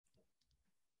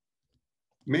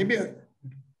Maybe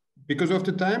because of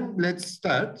the time, let's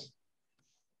start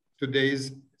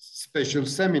today's special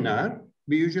seminar.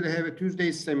 We usually have a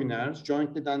Tuesday seminars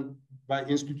jointly done by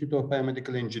Institute of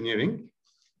Biomedical Engineering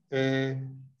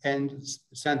and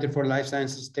Center for Life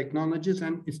Sciences Technologies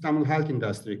and Istanbul Health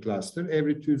Industry Cluster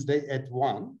every Tuesday at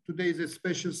 1. Today is a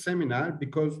special seminar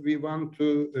because we want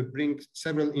to bring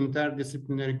several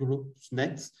interdisciplinary groups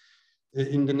next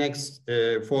in the next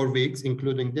 4 weeks,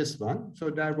 including this one. So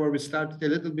therefore we started a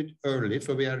little bit early.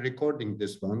 So we are recording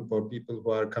this one for people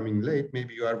who are coming late.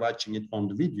 Maybe you are watching it on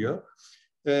the video.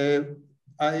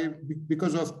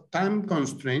 Because of time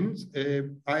constraints,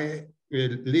 I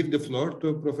will leave the floor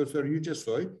to Professor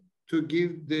Yücesoy to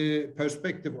give the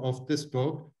perspective of this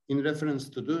talk in reference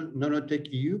to the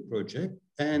NeurotechEU project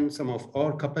and some of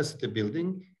our capacity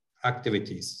building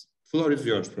activities. Floor is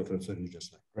yours, Professor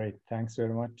Yücesoy. Great, thanks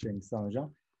very much, Cengiz-Han Hocam.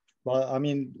 Well, I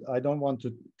mean, I don't want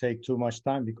to take too much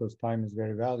time because time is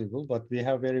very valuable, but we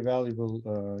have very valuable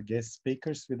guest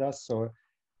speakers with us. So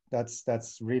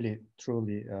that's really,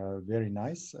 truly very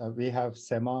nice. We have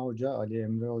Sema Hoca, Ali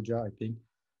Emre Hoca, I think,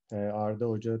 Arda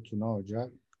Hoca, Tuna Hoca,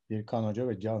 Birkan Hoca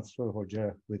ve Cansu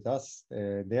Hoca with us.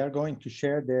 They are going to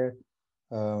share their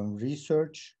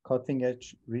research, cutting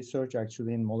edge research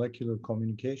actually in molecular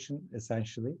communication,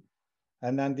 essentially.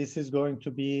 And then this is going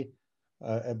to be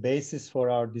a basis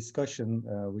for our discussion,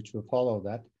 which will follow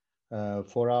that,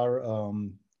 for our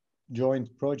joint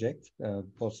project,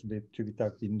 possibly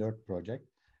TÜBİTAK 1004 project.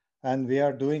 And we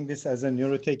are doing this as a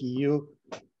NeurotechEU,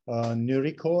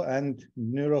 NEURICOO and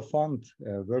NEUROFUND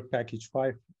work package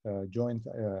 5 joint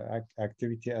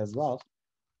activity as well,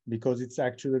 because it's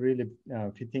actually really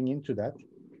fitting into that.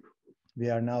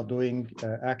 We are now doing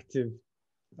active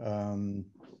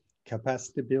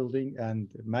capacity building and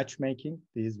matchmaking.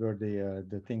 These were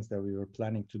the things that we were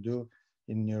planning to do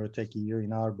in NeurotechEU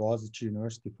in our Boğaziçi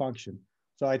University function.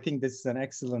 So I think this is an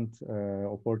excellent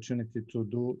opportunity to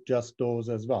do just those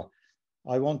as well.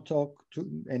 I won't talk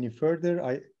any further.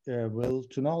 Will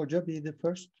Tuna Hoca be the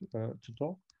first to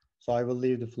talk? So I will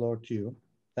leave the floor to you.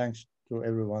 Thanks to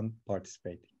everyone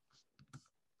participating.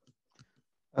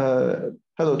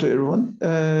 Hello to everyone.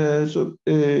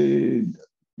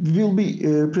 We'll be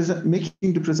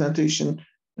making the presentation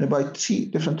by 3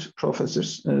 different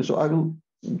professors. So I will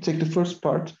take the first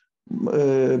part.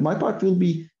 My part will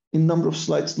be in number of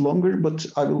slides longer, but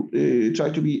I will try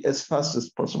to be as fast as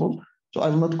possible. So I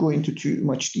will not go into too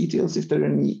much details. If there are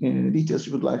any details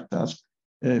you would like to ask,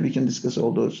 we can discuss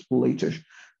all those later.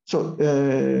 So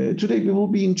today we will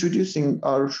be introducing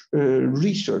our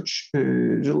research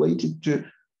related to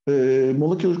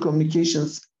molecular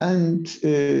communications, and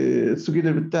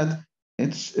together with that,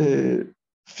 it's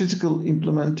physical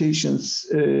implementations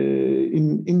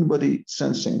in in-body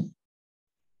sensing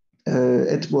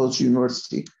at Boğaziçi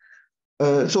University.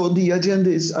 So the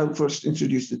agenda is I'll first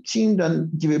introduce the team,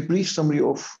 then give a brief summary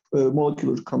of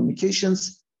molecular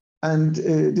communications, and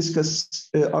discuss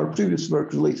our previous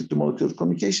work related to molecular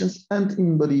communications and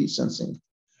in-body sensing.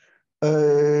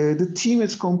 The team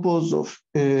is composed of,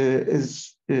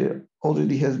 as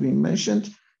already has been mentioned,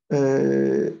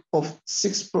 of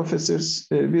 6 professors.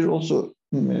 We've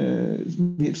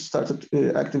started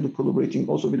actively collaborating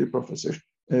also with the professor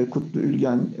Kutlu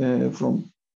Ülgen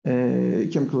from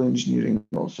chemical engineering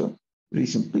also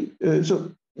recently.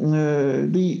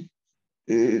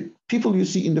 The people you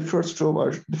see in the first row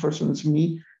are, the first one is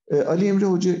me. Ali Emre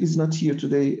Hoca is not here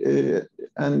today,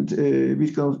 and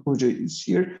Birkan Hoca is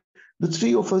here. The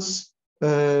 3 of us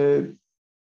are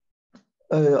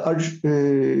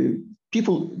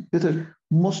people that are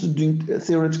mostly doing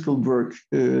theoretical work,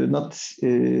 not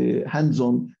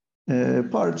hands-on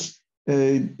parts.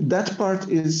 That part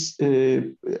is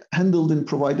handled and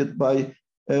provided by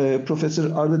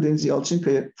Professor Arda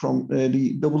Yalcinkaya from the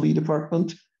IEEE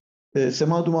department,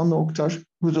 Sema Dumanli,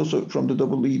 who's also from the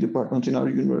IEEE department in our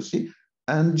university,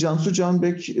 and Cansu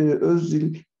Canbek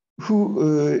Ozdil, who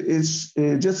is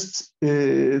just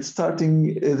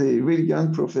starting as a very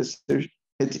young professor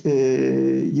at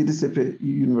Yeditepe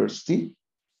University.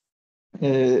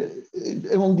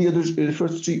 Among the others, the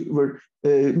first 3 were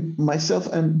myself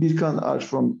and Birkan are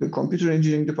from the computer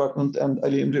engineering department, and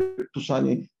Ali Emre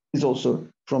Pusane is also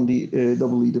from the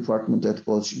IEEE department at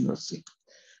Boğaziçi University.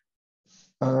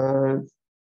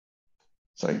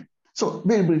 So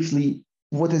very briefly,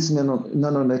 what is nano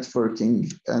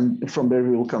networking, and from there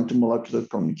we will come to molecular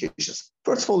communications.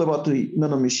 First of all, about the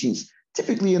nano machines.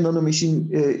 Typically, a nano machine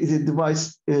is a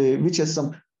device which has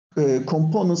some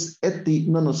components at the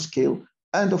nanoscale,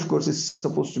 and of course, it's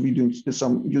supposed to be doing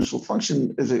some useful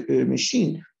function as a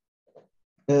machine.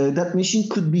 That machine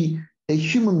could be a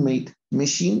human-made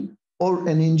machine, or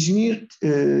an engineered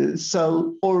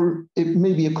cell, or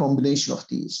maybe a combination of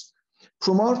these.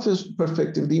 From our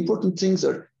perspective, the important things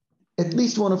are at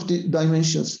least one of the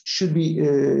dimensions should be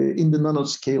in the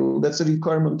nanoscale. That's a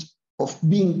requirement of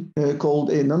being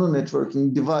called a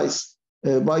nanonetworking device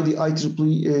by the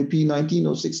IEEE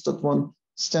P1906.1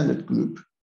 standard group.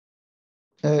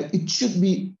 It should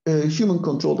be human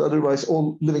controlled, otherwise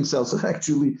all living cells are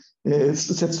actually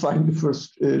satisfying the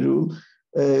first rule.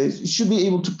 It should be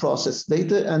able to process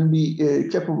data and be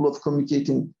capable of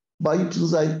communicating by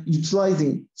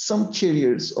utilizing some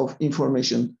carriers of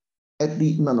information at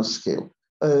the nanoscale.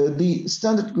 The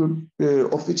standard group,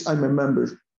 of which I'm a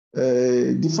member,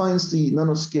 defines the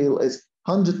nanoscale as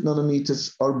 100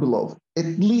 nanometers or below.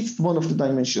 At least one of the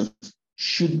dimensions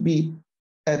should be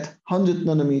at 100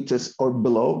 nanometers or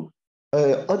below.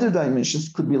 Other dimensions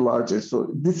could be larger. So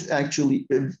this actually,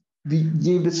 we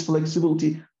gave this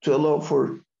flexibility to allow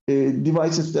for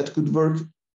devices that could work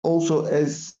also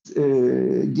as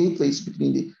gateways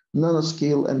between the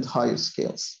nanoscale and higher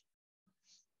scales.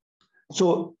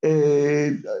 So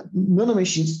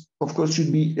nanomachines, of course,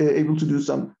 should be able to do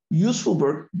some useful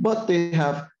work, but they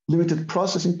have limited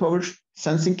processing power,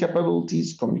 sensing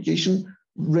capabilities, communication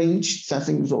range.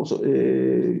 Sensing is also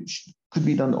could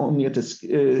be done only at a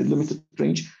limited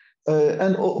range,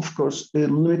 and of course,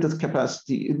 limited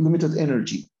capacity, limited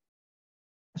energy.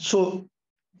 So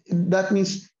that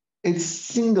means a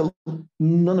single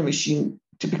nanomachine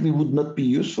typically would not be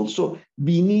useful. So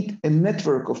we need a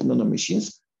network of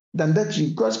nanomachines. Then that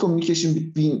requires communication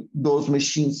between those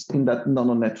machines in that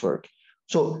nano network.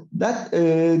 So that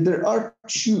there are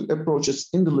two approaches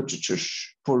in the literature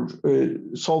for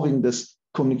solving this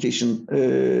communication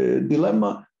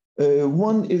dilemma.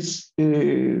 One is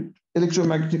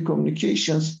electromagnetic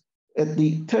communications at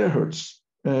the terahertz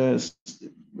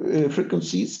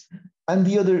frequencies, and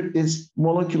the other is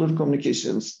molecular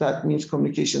communications. That means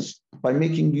communications by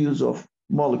making use of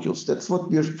molecules. That's what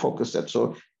we're focused at.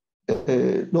 So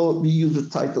though we use the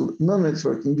title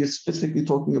nanonetworking, we're specifically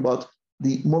talking about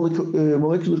the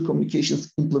molecular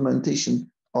communications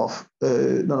implementation of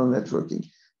nanonetworking.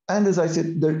 And as I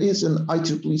said, there is an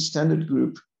IEEE standard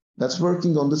group that's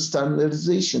working on the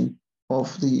standardization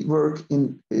of the work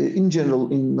in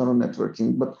general in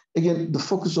nanonetworking. But again, the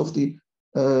focus of the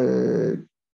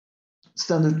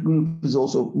standard group is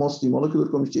also mostly molecular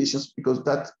communications because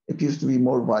that appears to be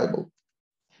more viable.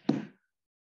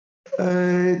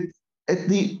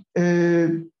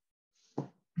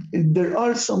 There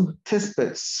are some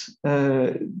testbeds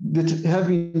that have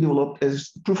been developed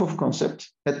as proof of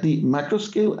concept at the macro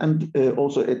scale and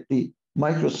also at the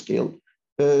micro scale.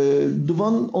 The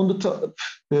one on the top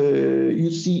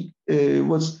you see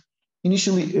was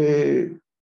initially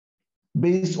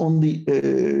based on the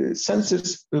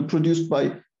sensors produced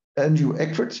by Andrew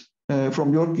Eckford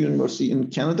from York University in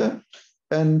Canada,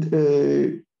 and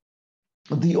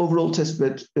the overall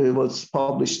testbed was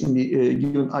published in the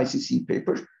given ICC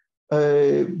paper.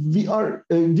 We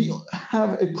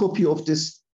have a copy of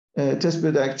this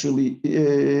testbed actually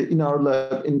in our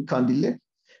lab in Kandilli,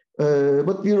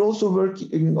 but we're also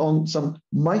working on some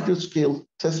microscale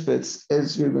testbeds,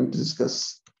 as we're going to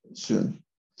discuss soon.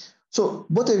 So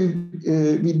what have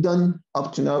we done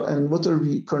up to now, and what are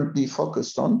we currently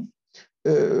focused on?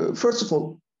 First of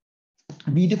all,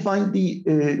 we defined the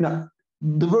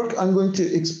the work I'm going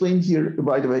to explain here,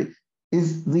 by the way,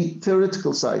 is the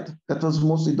theoretical side. That was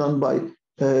mostly done by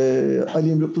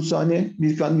Emre, Pusane,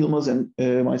 Birkan, Yilmaz, and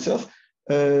myself.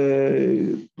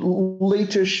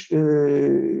 Later,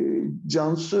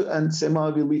 Cansu and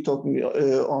Sema will be talking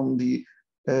on the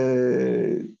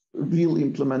real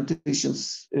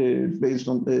implementations based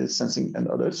on sensing and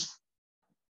others.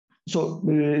 So,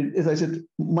 as I said,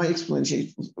 my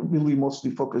explanation will be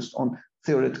mostly focused on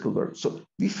theoretical work. So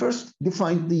we first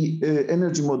defined the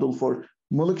energy model for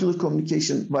molecular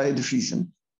communication via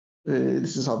diffusion.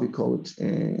 This is how we call it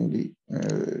in the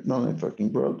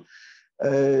non-networking world.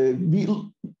 We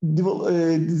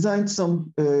designed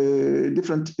some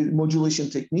different modulation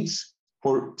techniques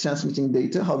for transmitting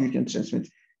data, how you can transmit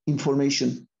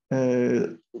information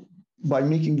by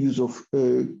making use of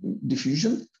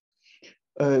diffusion,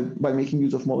 by making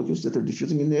use of molecules that are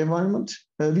diffusing in the environment.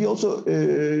 We also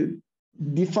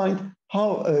defined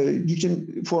how you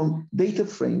can form data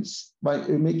frames by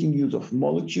making use of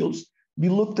molecules. We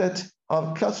looked at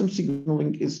how calcium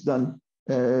signaling is done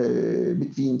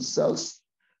between cells.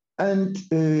 And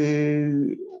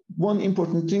one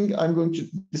important thing, I'm going to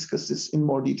discuss this in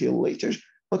more detail later,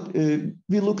 but we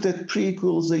looked at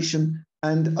pre-equalization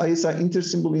and ISI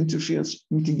intersymbol interference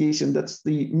mitigation. That's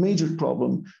the major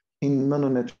problem in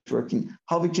nano-networking,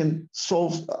 how we can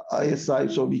solve ISI.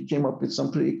 So we came up with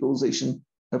some pre-equalization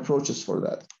approaches for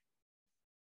that.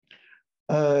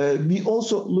 We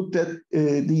also looked at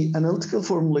the analytical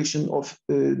formulation of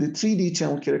the 3D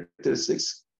channel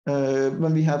characteristics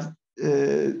when we have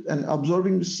an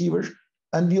absorbing receiver,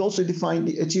 and we also defined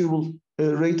the achievable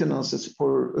rate analysis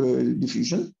for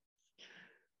diffusion.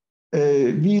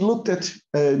 We looked at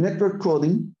network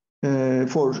coding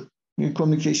for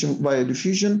communication via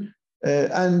diffusion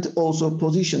and also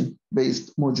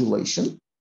position-based modulation.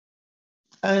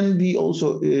 And we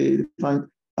also defined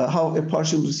how a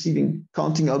partial receiving,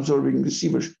 counting, absorbing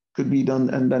receiver could be done,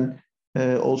 and then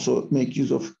also make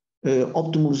use of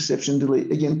optimal reception delay,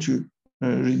 again, to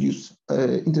reduce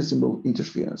intersymbol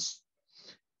interference.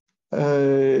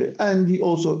 And we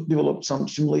also developed some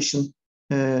simulation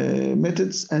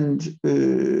methods and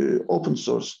open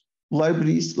source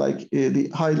libraries like the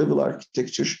high-level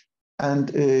architecture and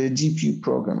GPU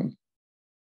programming.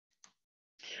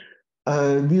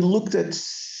 We looked at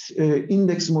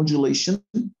index modulation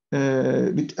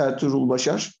with Ertuğrul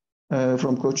Başar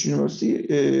from Koç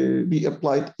University. We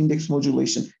applied index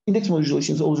modulation. Index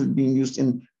modulation is already being used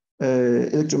in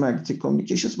electromagnetic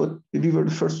communications, but we were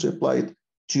the first to apply it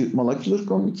to molecular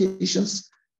communications.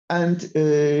 And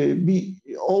we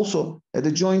also had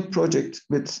a joint project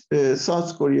with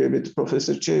South Korea, with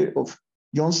Professor Che of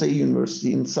Yonsei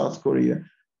University in South Korea,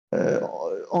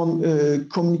 on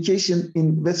communication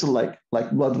in vessel-like,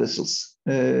 like blood vessels,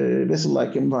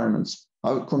 vessel-like environments.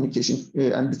 How communication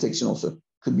and detection also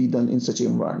could be done in such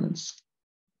environments.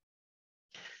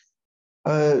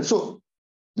 So,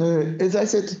 as I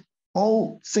said,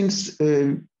 all things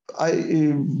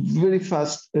I very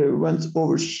fast went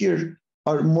over here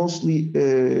are mostly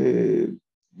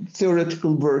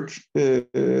theoretical work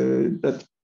that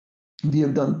we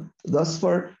have done thus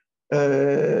far.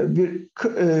 We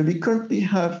currently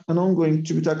have an ongoing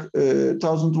TÜBİTAK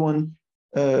 1001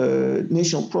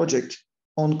 national project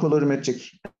on colorimetric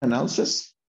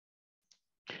analysis.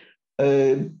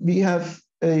 We have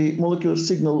a molecular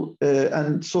signal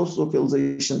and source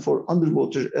localization for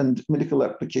underwater and medical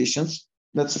applications.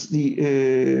 That's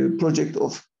the project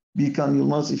of Birkan,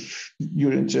 Yilmaz. If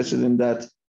you're interested in that,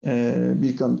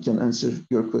 Birkan can answer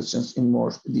your questions in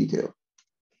more detail.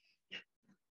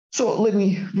 So let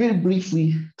me very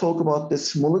briefly talk about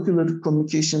this molecular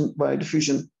communication by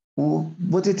diffusion,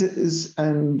 what it is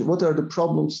and what are the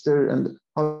problems there and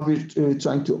how we're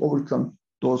trying to overcome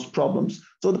those problems.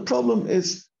 So the problem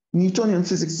is Newtonian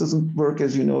physics doesn't work,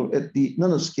 as you know, at the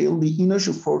nanoscale. The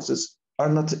inertial forces are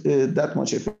not that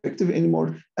much effective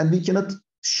anymore, and we cannot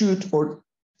shoot or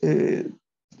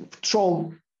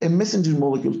throw a messenger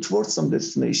molecule towards some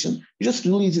destination. You just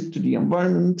release it to the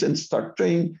environment and start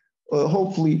praying.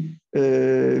 Hopefully,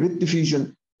 with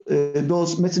diffusion,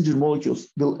 those messenger molecules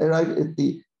will arrive at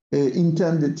the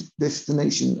intended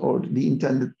destination or the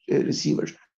intended receiver.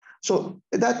 So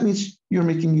that means you're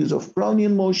making use of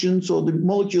Brownian motion. So the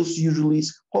molecules you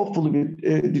release, hopefully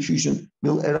with diffusion,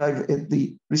 will arrive at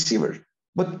the receiver.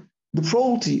 But the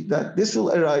probability that this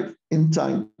will arrive in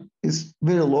time is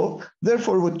very low.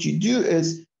 Therefore, what you do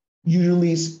is you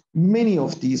release many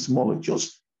of these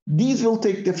molecules. These will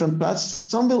take different paths.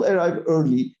 Some will arrive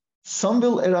early, some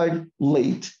will arrive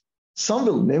late, some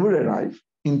will never arrive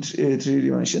in 3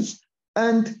 dimensions,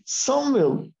 and some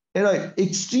will arrive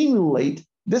extremely late.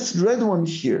 This red one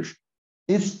here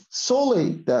is so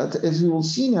late that, as we will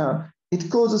see now, it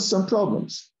causes some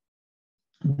problems.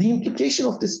 The implication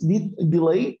of this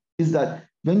delay is that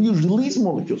when you release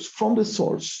molecules from the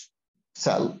source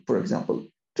cell, for example,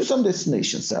 to some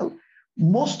destination cell,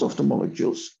 most of the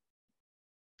molecules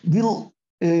will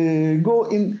go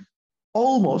in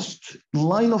almost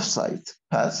line of sight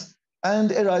path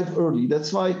and arrive early.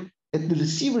 That's why at the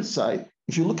receiver side,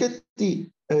 if you look at the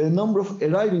number of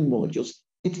arriving molecules,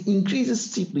 it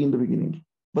increases steeply in the beginning.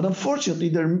 But unfortunately,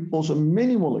 there are also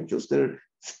many molecules, there are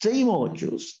stray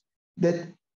molecules that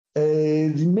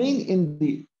remain in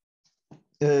the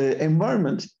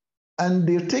environment, and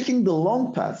they're taking the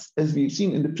long path, as we've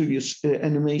seen in the previous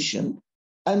animation,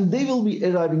 and they will be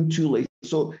arriving too late.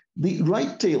 So the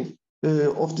right tail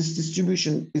of this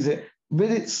distribution is a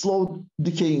very slow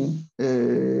decaying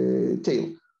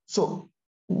tail. So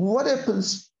what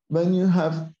happens when you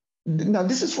have, now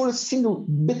this is for a single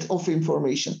bit of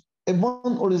information, a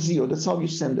 1 or a 0, that's how you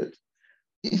send it.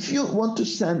 If you want to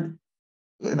send,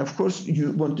 and of course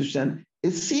you want to send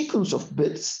a sequence of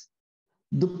bits,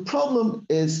 the problem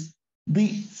is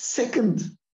the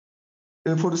second,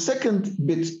 for the second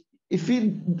bit, if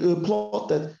we plot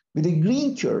that with a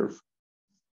green curve,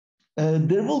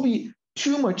 there will be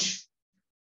too much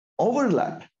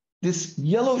overlap this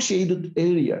yellow shaded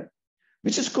area,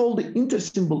 which is called the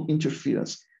intersymbol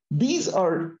interference. These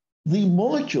are the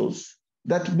molecules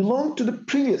that belong to the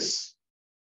previous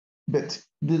bit,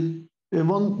 the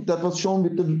one that was shown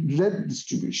with the red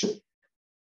distribution,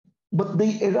 but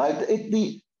they arrived at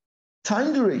the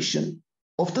time duration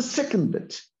of the second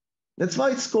bit. That's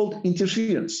why it's called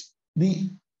interference. The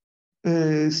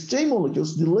stray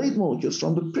molecules, delayed molecules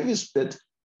from the previous bit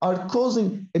are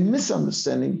causing a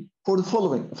misunderstanding for the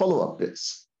follow-up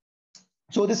bits.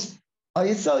 So this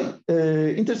ISI,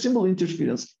 intersymbol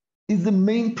interference, is the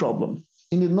main problem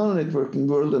in the non-networking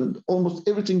world, and almost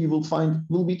everything you will find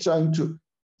will be trying to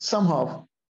somehow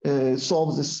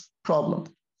solve this problem.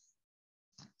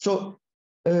 So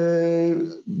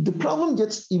the problem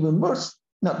gets even worse.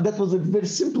 Now, that was a very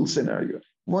simple scenario.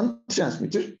 One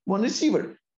transmitter, one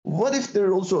receiver. What if there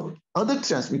are also other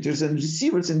transmitters and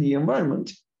receivers in the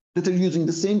environment that are using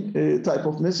the same type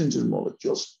of messenger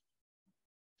molecules?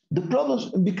 The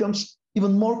problem becomes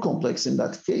even more complex in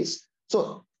that case.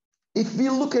 So if we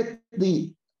look at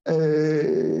the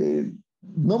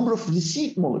number of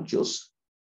receipt molecules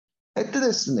at the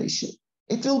destination,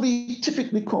 it will be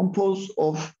typically composed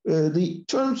of the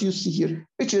terms you see here,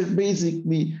 which are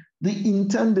basically the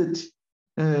intended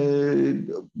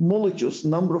molecules,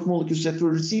 number of molecules that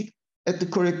were received at the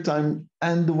correct time,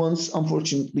 and the ones,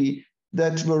 unfortunately,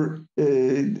 that were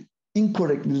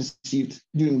incorrectly received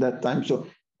during that time. So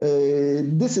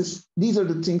these are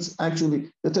the things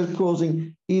actually that are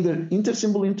causing either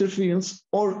intersymbol interference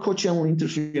or co-channel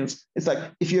interference. It's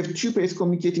like if you have two pairs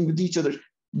communicating with each other,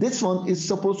 this one is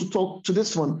supposed to talk to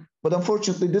this one, but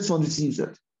unfortunately this one receives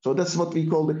it. So that's what we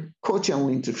call the co-channel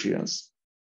interference.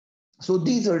 So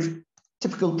these are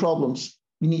typical problems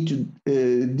we need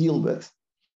to deal with.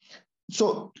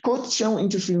 So co-channel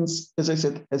interference, as I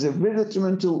said, has a very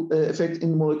detrimental effect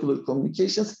in molecular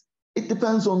communications. It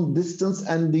depends on distance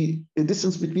and the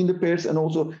distance between the pairs, and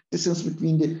also distance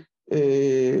between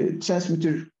the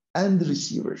transmitter and the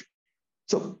receiver.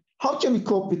 So how can we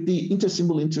cope with the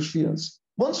intersymbol interference?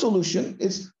 One solution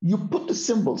is you put the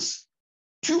symbols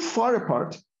too far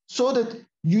apart so that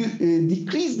you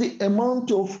decrease the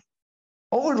amount of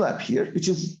overlap here, which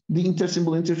is the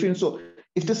intersymbol interference. So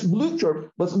if this blue curve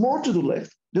was more to the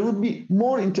left, there would be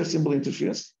more intersymbol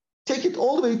interference. Take it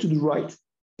all the way to the right,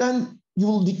 then you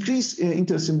will decrease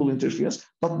intersymbol interference,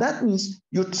 but that means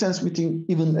you're transmitting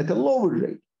even at a lower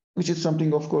rate, which is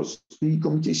something, of course, the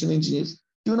communication engineers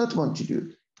do not want to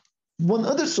do. One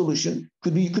other solution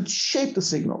could be you could shape the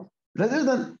signal. Rather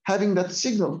than having that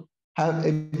signal have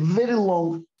a very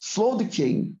long, slow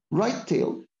decaying right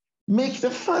tail, make the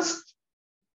fast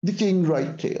decaying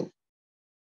right tail.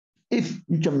 If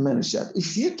you can manage that.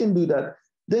 If you can do that,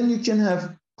 then you can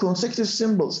have consecutive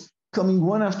symbols coming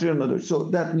one after another. So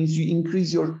that means you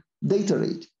increase your data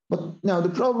rate. But now the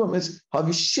problem is how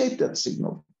you shape that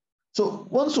signal. So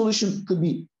one solution could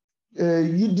be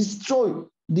you destroy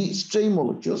the stray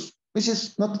molecules, which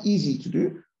is not easy to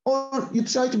do, or you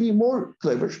try to be more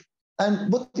clever.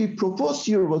 And what we proposed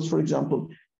here was, for example,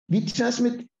 we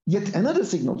transmit yet another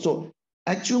signal. So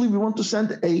actually we want to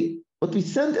send A, but we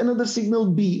send another signal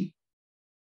B,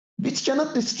 which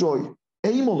cannot destroy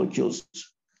A molecules,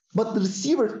 but the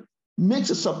receiver makes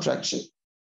a subtraction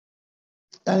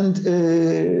and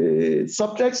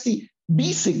subtracts the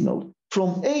B signal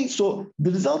from A. So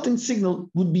the resulting signal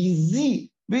would be Z,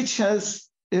 which has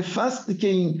a fast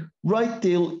decaying right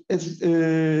tail as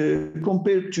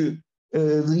compared to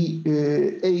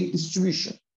the A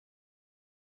distribution.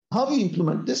 How we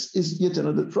implement this is yet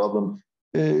another problem.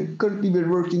 Currently, we're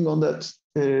working on that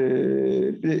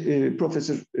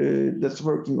professor that's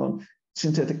working on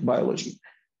synthetic biology.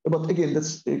 But again,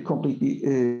 that's completely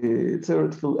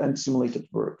theoretical and simulated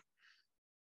work.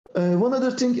 One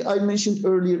other thing I mentioned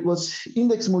earlier was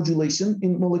index modulation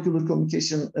in molecular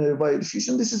communication via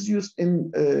diffusion. This is used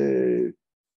in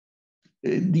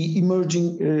the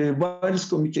emerging wireless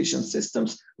communication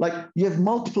systems. Like you have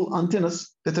multiple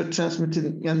antennas that are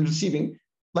transmitting and receiving.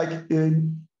 Like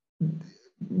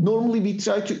normally we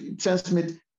try to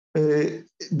transmit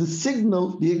the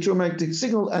signal, the electromagnetic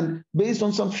signal, and based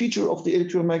on some feature of the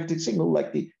electromagnetic signal,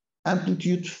 like the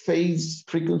amplitude, phase,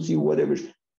 frequency, whatever,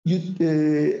 you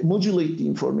modulate the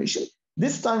information.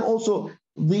 This time also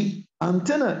the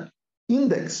antenna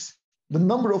index, the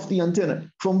number of the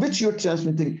antenna from which you're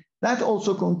transmitting, that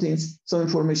also contains some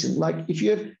information. Like if you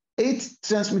have 8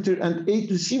 transmitter and 8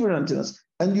 receiver antennas,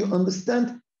 and you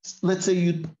understand, let's say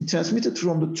you transmitted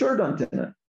from the 3rd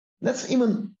antenna, that's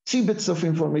even 3 bits of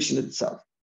information itself.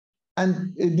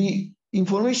 And the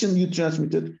information you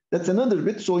transmitted, that's another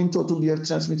bit. So in total, you have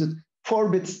transmitted 4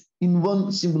 bits in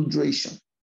one single duration.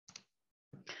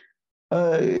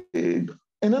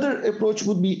 Another approach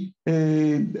would be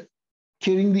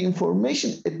carrying the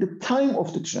information at the time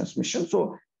of the transmission.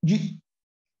 So you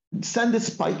send a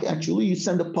spike, actually, you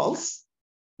send a pulse.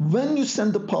 When you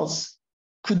send the pulse,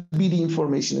 could be the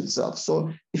information itself.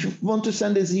 So if you want to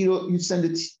send a 0, you send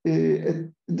it at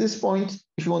this point.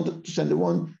 If you want to send a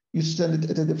 1, you send it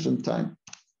at a different time.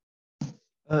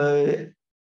 When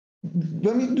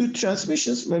we do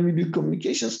transmissions, when we do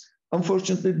communications,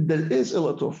 unfortunately, there is a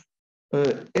lot of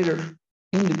error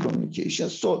in the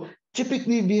communications. So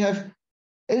typically, we have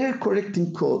error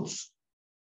correcting codes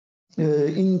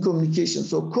in communication.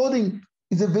 So coding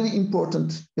is a very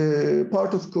important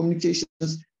part of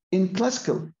communications in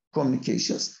classical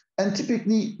communications. And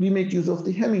typically, we make use of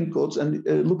the Hamming codes and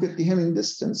look at the Hamming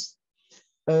distance.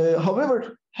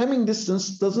 However, Hamming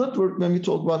distance does not work when we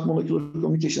talk about molecular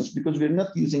communications because we're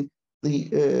not using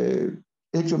the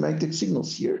electromagnetic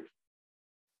signals here.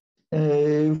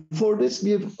 For this,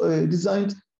 we have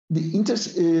designed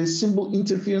the symbol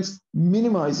interference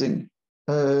minimizing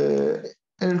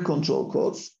error control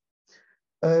codes.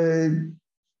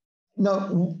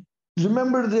 Now,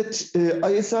 remember that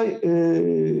ISI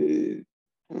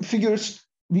figures,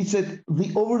 we said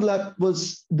the overlap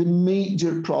was the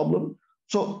major problem.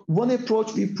 So one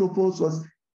approach we proposed was,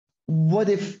 what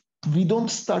if we don't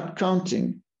start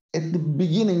counting at the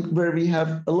beginning where we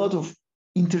have a lot of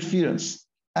interference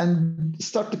and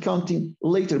start the counting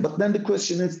later? But then the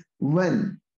question is,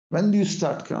 when? When do you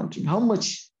start counting? How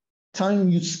much time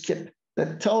you skip,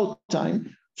 that tau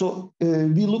time? So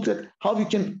we looked at how we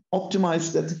can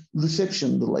optimize that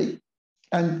reception delay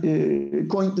and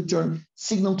coined the term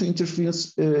signal to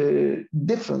interference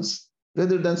difference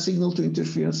rather than signal to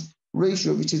interference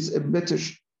ratio, which is a better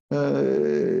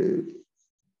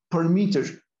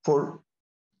parameter for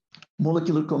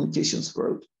molecular communications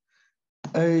world.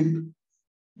 The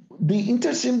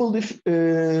intersymbol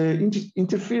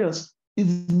interference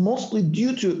is mostly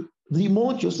due to the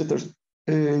molecules that are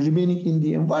remaining in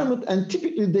the environment, and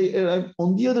typically they arrive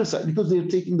on the other side because they're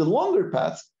taking the longer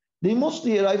path. They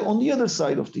mostly arrive on the other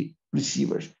side of the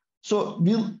receiver. So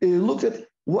we'll look at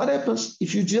what happens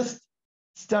if you just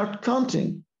start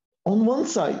counting on one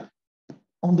side,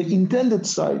 on the intended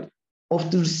side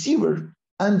of the receiver,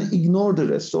 and ignore the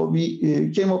rest. So we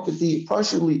came up with the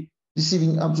partially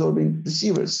receiving, absorbing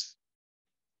receivers.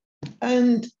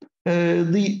 And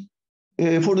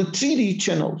for the 3D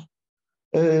channel,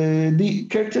 the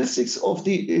characteristics of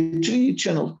the 3D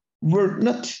channel were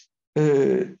not,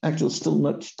 actually still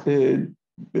not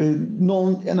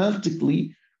known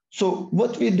analytically. So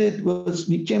what we did was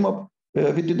we came up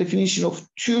with the definition of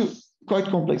two quite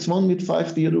complex, one with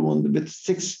 5, the other one with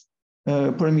 6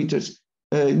 parameters,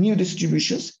 new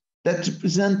distributions that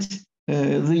represent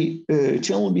the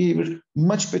channel behavior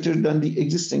much better than the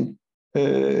existing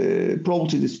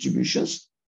probability distributions.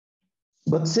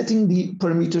 But setting the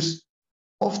parameters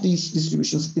of these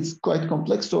distributions, it's quite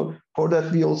complex. So for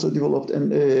that, we also developed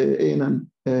an ANN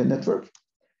network.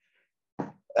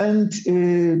 And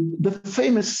the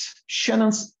famous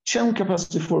Shannon's channel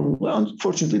capacity formula,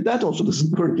 unfortunately, that also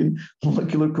doesn't work in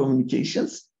molecular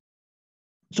communications.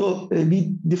 So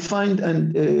we defined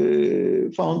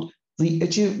and found the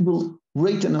achievable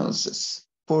rate analysis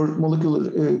for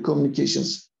molecular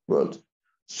communications world.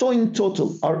 So in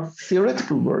total, our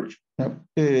theoretical work,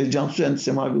 Cansu and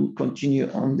Sema will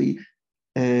continue on the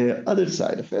other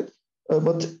side of it,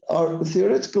 but our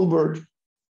theoretical work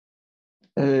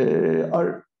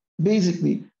are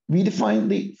basically, we defined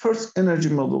the first energy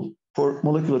model for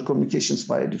molecular communications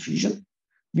via diffusion.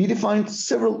 We defined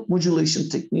several modulation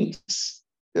techniques.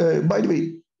 By the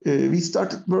way, we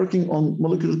started working on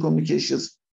molecular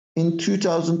communications in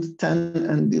 2010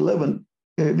 and 11,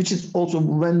 which is also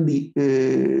when the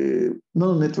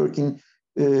nano-networking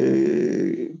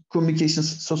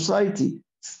communications society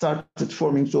started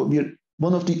forming. So we're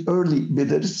one of the early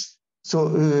bidders. So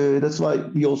that's why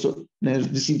we also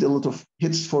received a lot of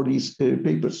hits for these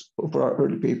papers, for our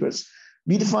early papers.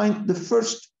 We defined the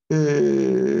first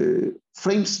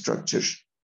frame structure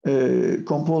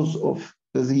composed of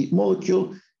the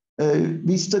molecule.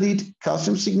 We studied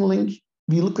calcium signaling.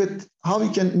 We look at how we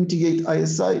can mitigate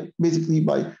ISI basically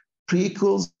by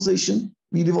pre-equalization.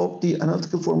 We developed the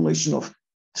analytical formulation of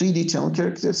 3D channel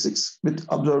characteristics with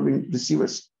absorbing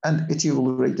receivers and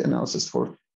achievable rate analysis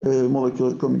for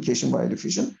molecular communication via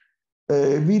diffusion.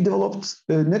 We developed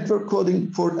network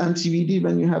coding for MCVD.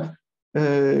 When you have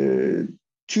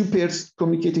 2 pairs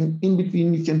communicating in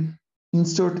between, you can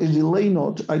insert a relay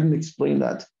node. I didn't explain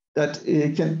that. That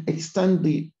can extend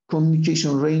the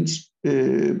communication range.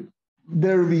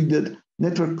 There we did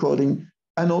network coding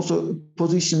and also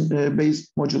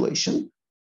position-based modulation.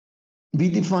 we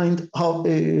defined how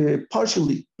a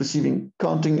partially receiving,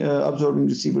 counting, absorbing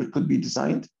receiver could be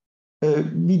designed.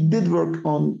 We did work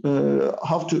on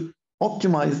how to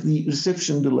optimize the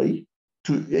reception delay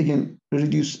to, again,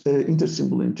 reduce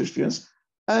intersymbol interference.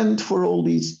 And for all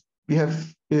these, we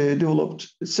have developed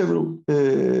several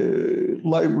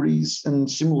libraries and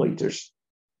simulators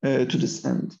to this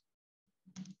end.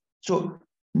 So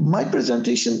my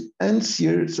presentation ends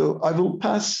here. So I will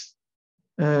pass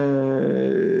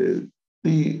the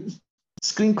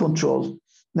screen control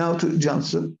now to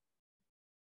Cansu.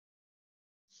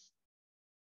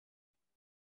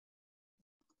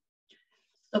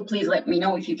 So please let me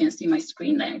know if you can see my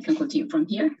screen, then I can continue from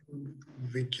here.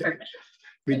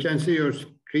 We can see your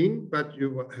screen, but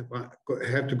you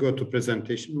have to go to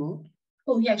presentation mode.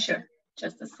 Oh yeah, sure.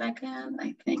 Just a second.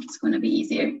 I think it's going to be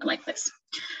easier like this.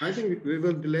 I think we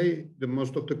will delay the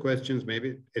most of the questions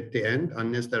maybe at the end,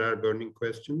 unless there are burning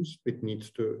questions which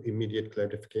needs to immediate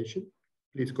clarification.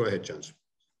 Please go ahead, Cansu.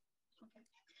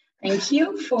 Thank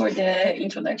you for the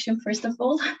introduction, first of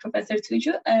all, Professor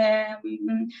Tugcu.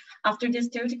 After this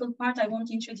theoretical part, I want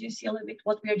to introduce you a little bit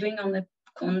what we are doing on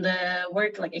the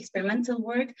work, like experimental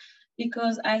work,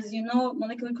 because as you know,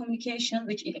 molecular communication,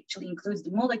 which actually includes the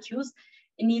molecules,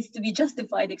 it needs to be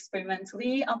justified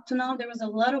experimentally. Up to now, there was a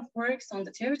lot of works on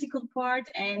the theoretical part,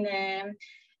 and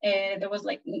there was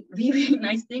like really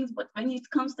nice things, but when it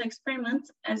comes to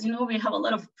experiments, as you know, we have a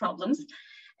lot of problems.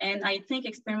 And I think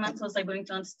experimentals are going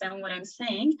to understand what I'm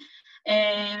saying.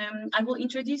 I will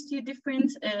introduce you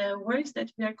different works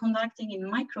that we are conducting in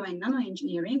micro and nano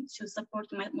engineering to support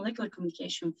the molecular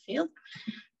communication field.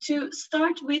 To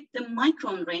start with the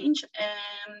micron range,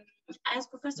 as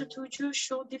Professor Tugcu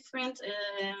showed different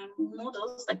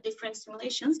models, like different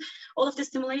simulations, all of the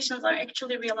simulations are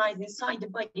actually realized inside the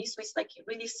body. So it's like a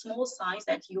really small size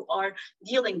that you are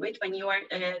dealing with when you are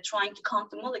trying to count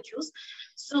the molecules.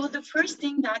 So the first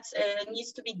thing that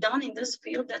needs to be done in this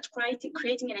field, that's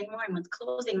creating an environment,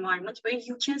 closed environment, where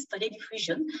you can study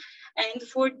diffusion. And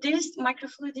for this,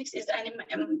 microfluidics is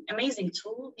an amazing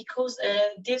tool, because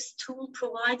this tool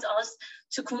provides us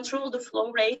to control the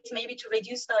flow rate, maybe to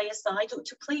reduce the ISI,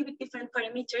 to play with different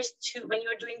parameters when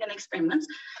you're doing an experiment.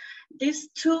 This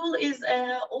tool is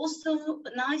also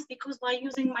nice because by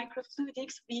using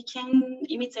microfluidics, we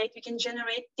can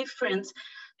generate different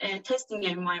testing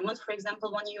environments. For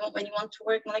example, when you want to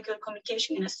work molecular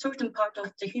communication in a certain part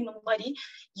of the human body,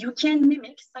 you can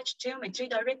mimic such geometry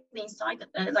directly in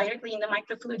the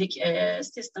microfluidic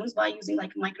systems by using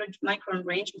like micron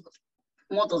range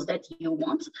models that you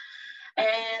want.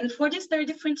 And for this, there are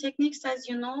different techniques, as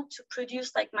you know, to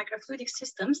produce like microfluidic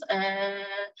systems.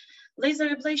 Laser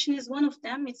ablation is one of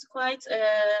them. It's quite a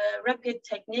rapid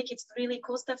technique. It's really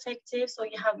cost effective. So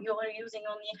you are using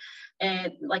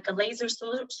only like a laser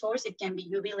source. It can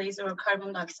be UV laser or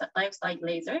carbon dioxide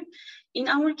laser. In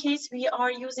our case, we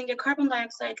are using a carbon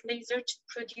dioxide laser to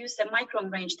produce a micron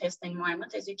range test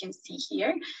environment, as you can see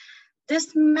here.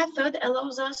 This method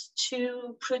allows us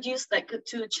to produce like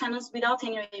two channels without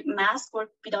any mask or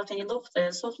without any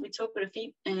soft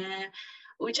lithography,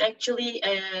 which actually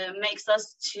makes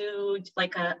us to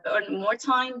like earn more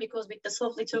time, because with the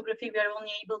soft lithography, we are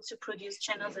only able to produce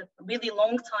channels at a really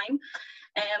long time.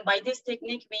 And by this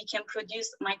technique, we can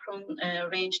produce micron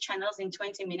range channels in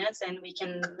 20 minutes, and we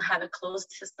can have a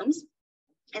closed systems.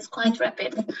 It's quite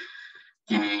rapid.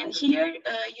 And here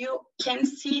you can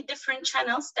see different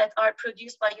channels that are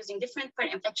produced by using different,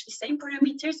 actually same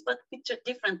parameters, but with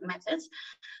different methods.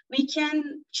 We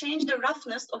can change the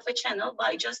roughness of a channel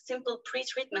by just simple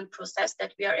pre-treatment process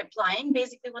that we are applying.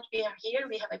 Basically what we have here,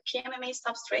 we have a PMMA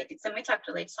substrate. It's a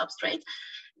methacrylate substrate,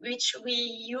 which we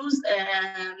use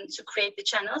to create the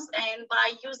channels. And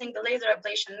by using the laser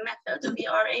ablation method, we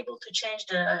are able to change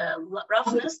the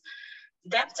roughness,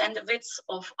 depth and the width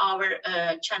of our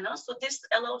channels. So this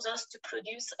allows us to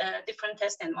produce different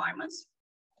test environments.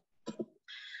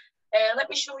 Let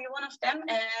me show you one of them.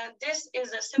 This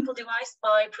is a simple device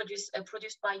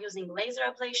produced by using laser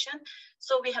ablation.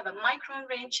 So we have a micron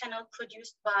range channel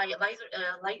produced by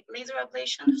laser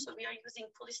ablation. So we are using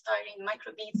polystyrene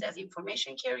microbeads as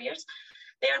information carriers.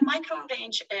 They are micron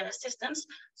range systems.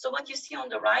 So what you see on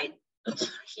the right,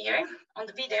 here on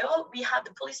the video, we have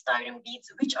the polystyrene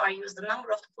beads, which are used, the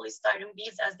number of the polystyrene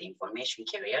beads as the information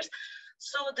carriers.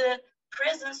 So the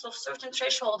presence of certain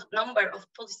threshold number of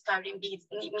polystyrene beads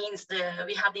means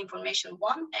we have the information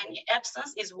 1, and the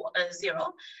absence is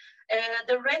 0.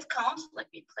 The red count, let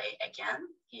me play again,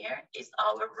 here is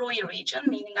our ROI region,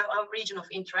 meaning our region of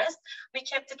interest. We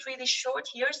kept it really short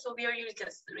here, so we are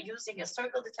using a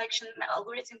circle detection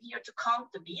algorithm here to count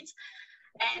the beads.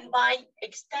 And by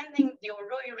extending your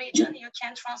ROI region, you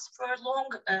can transfer long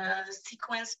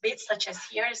sequence bits, such as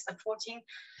here is the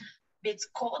 14-bit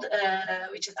code,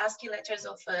 which is ASCII letters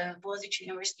of Boğaziçi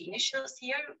University initials.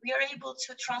 Here, we are able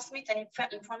to transmit an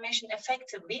information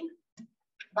effectively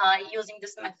by using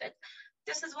this method.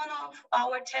 This is one of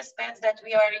our test beds that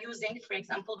we are using, for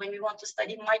example, when we want to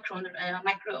study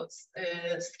micro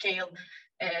scale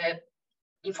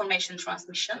information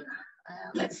transmission,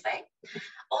 let's say.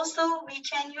 Also, we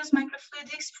can use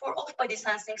microfluidics for off-body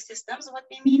sensing systems. What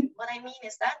I mean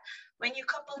is that when you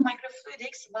couple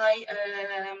microfluidics by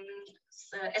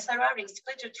SRR ring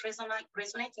splittered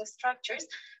resonating structures,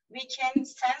 we can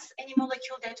sense any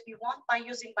molecule that we want by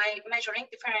measuring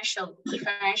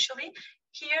differentially.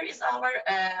 Here is our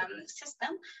system.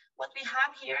 What we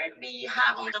have here, we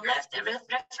have on the left a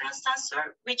reference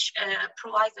sensor, which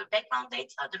provides the background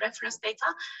data, the reference data,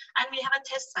 and we have a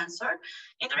test sensor.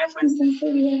 In the reference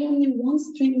sensor, we have only one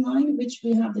streamline, which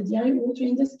we have the DI water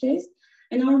in this case,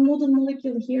 and our model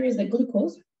molecule here is a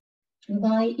glucose.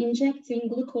 By injecting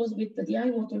glucose with the DI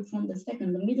water from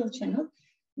the middle channel,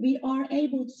 we are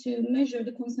able to measure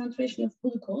the concentration of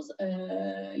glucose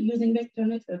using vector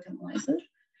network analyzer.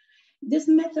 This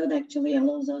method actually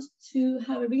allows us to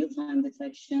have a real-time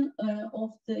detection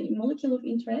of the molecule of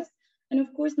interest. And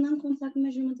of course, non-contact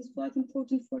measurement is quite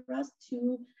important for us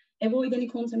to avoid any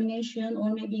contamination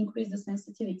or maybe increase the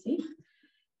sensitivity.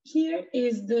 Here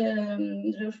is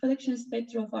the reflection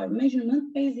spectrum of our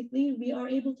measurement. Basically, we are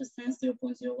able to sense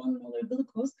 0.01 molar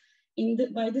glucose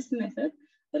by this method.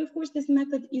 But of course, this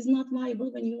method is not viable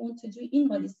when you want to do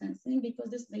in-body sensing,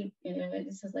 because this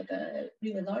is like a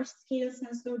really large-scale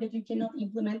sensor that you cannot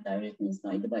implement directly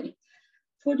inside the body.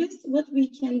 For this, what we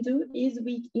can do is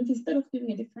instead of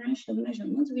doing a differential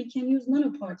measurement, we can use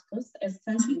nanoparticles as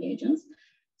sensing agents.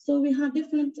 So we have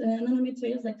different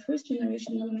nanomaterials, like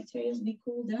first-generation nanomaterials, we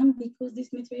call them, because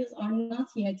these materials are not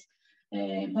yet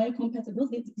biocompatible.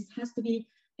 This has to be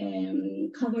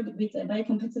covered with a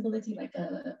biocompatibility, it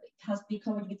has to be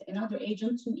covered with another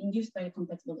agent to induce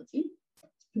biocompatibility.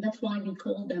 That's why we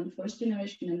call them first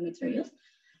generation nanomaterials.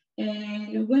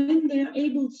 And when they are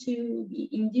able to be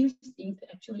induced,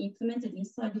 actually implemented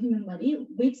inside the human body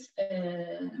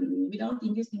without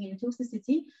inducing any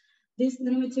toxicity, these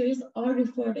nanomaterials are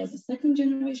referred as the second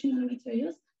generation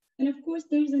nanomaterials. And of course,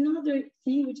 there is another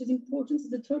thing which is important, is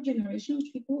the third generation,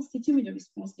 which we call stimuli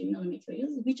responsive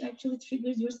nanomaterials, which actually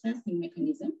triggers your sensing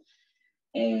mechanism.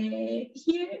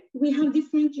 Here we have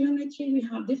different geometry, we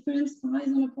have different size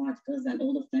nanoparticles, and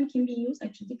all of them can be used,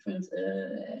 actually different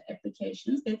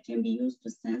applications that can be used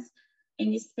to sense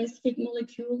any specific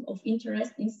molecule of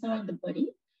interest inside the body.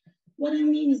 What I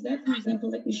mean is that, for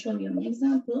example, let me show you an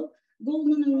example. Gold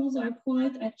nanorods are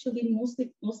quite actually most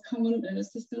common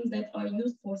systems that are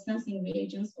used for sensing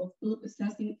reagents of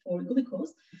sensing for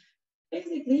glucose.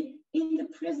 Basically, in the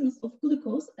presence of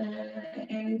glucose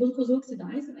and glucose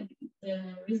oxidase,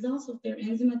 the results of their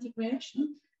enzymatic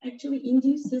reaction actually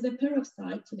induces a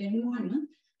peroxide to the environment,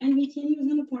 and we can use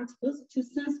nanoparticles to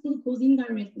sense glucose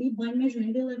indirectly by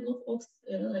measuring the level of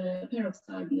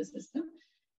peroxide in the system.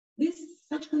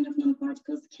 Such kind of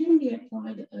nanoparticles can be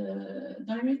applied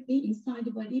directly inside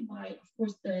the body by, of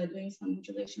course, doing some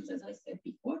modulations, as I said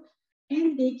before,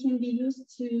 and they can be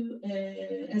used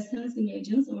as sensing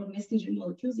agents or messenger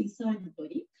molecules inside the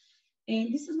body.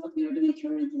 And this is what we are doing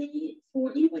currently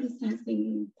for in-body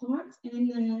sensing part. And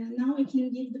now I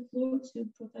can give the floor to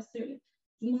Professor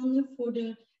Dumanli for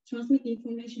the transmit the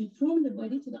information from the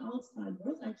body to the outside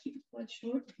world. I keep it quite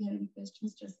short. If you have any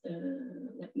questions, just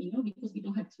let me know, because we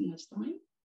don't have too much time.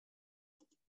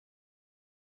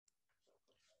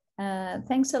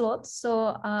 Thanks a lot.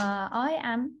 So I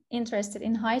am interested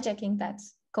in hijacking that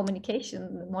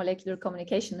communication, molecular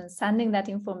communication, and sending that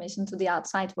information to the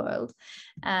outside world.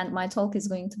 And my talk is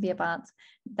going to be about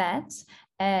that.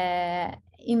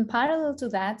 In parallel to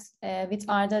that, with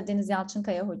Arda Deniz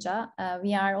Yalcinkaya Hoca,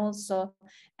 we are also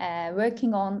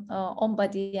working on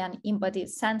on-body and in-body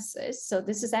sensors. So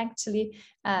this is actually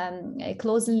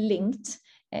closely linked.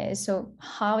 So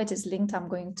how it is linked, I'm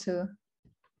going to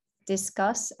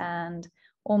discuss, and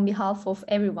on behalf of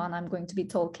everyone, I'm going to be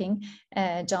talking,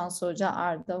 Cansu Hoca,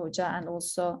 Arda Hoca, and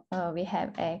also we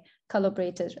have a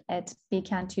collaborator at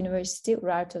Birkan University,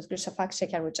 Urart Özgür Şafak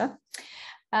Şeker Hoca.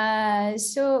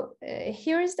 So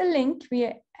here is the link.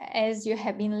 As you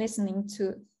have been listening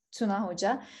to Tuna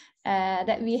Hoca,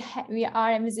 that we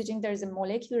are envisaging there's a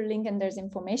molecular link and there's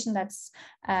information that's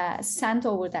sent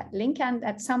over that link, and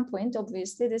at some point,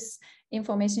 obviously, this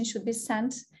information should be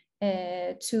sent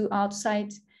to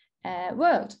outside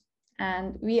world,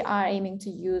 and we are aiming to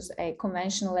use a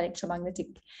conventional electromagnetic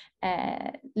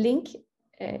link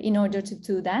in order to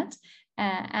do that.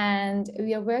 And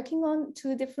we are working on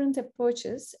two different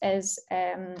approaches as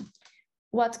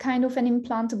what kind of an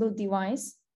implantable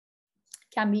device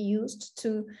can be used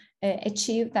to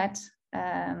achieve that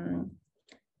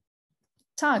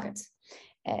target.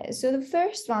 So the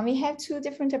first one, we have two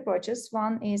different approaches.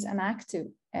 One is an active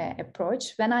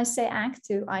approach. When I say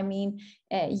active, I mean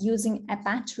using a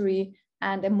battery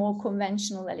and a more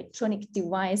conventional electronic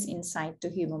device inside the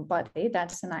human body.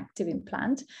 That's an active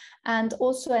implant. And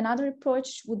also another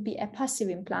approach would be a passive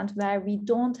implant where we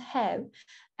don't have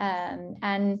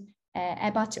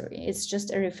a battery. It's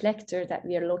just a reflector that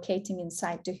we are locating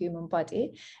inside the human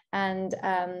body. And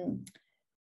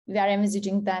we are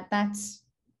envisaging that that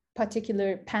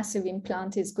particular passive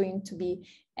implant is going to be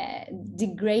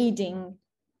degrading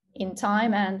in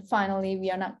time, and finally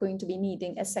we are not going to be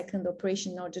needing a second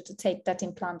operation in order to take that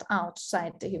implant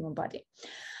outside the human body.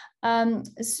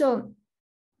 So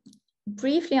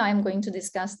briefly, I'm going to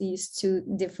discuss these two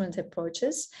different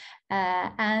approaches,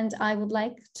 and I would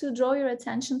like to draw your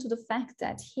attention to the fact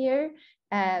that here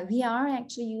we are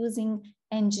actually using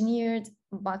engineered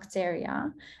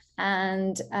bacteria,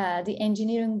 and the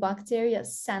engineering bacteria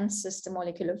senses the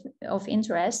molecule of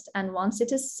interest, and once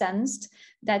it is sensed,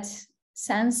 that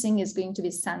sensing is going to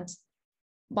be sent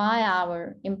by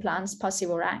our implants, passive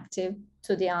or active,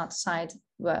 to the outside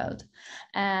world.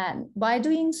 And by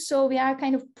doing so, we are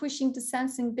kind of pushing the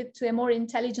sensing bit to a more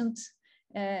intelligent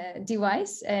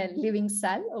device, a living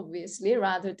cell, obviously,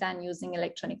 rather than using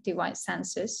electronic device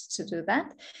sensors to do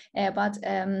that. But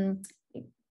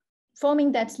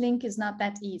forming that link is not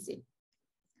that easy.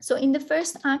 So in the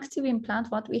first active implant,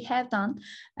 what we have done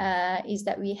is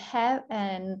that we have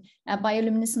a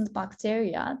bioluminescent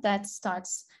bacteria that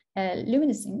starts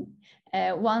luminescing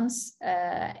once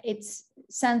it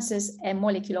senses a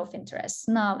molecule of interest.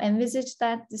 Now envisage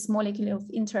that this molecule of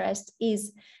interest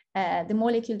is the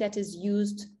molecule that is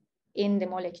used in the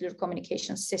molecular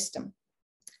communication system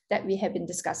that we have been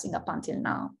discussing up until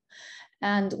now.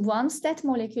 And once that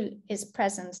molecule is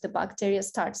present, the bacteria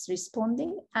starts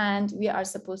responding, and we are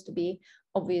supposed to be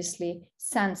obviously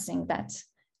sensing that.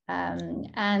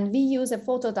 And we use a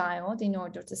photodiode in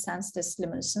order to sense this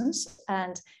luminescence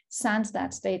and send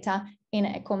that data in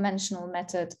a conventional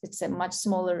method. It's a much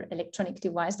smaller electronic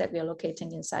device that we are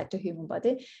locating inside the human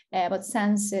body, but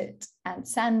sense it and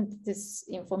send this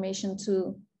information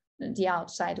to the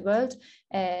outside world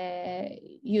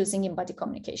using in-body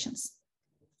communications.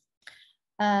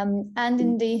 And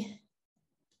in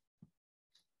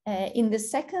the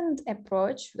second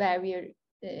approach, where we are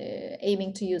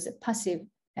aiming to use a passive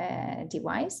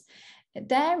device,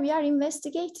 there we are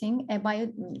investigating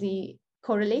the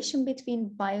correlation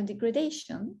between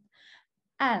biodegradation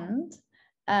and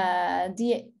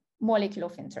the molecule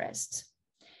of interest.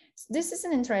 So this is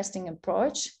an interesting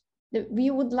approach. We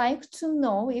would like to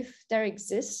know if there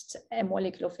exists a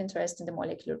molecule of interest in the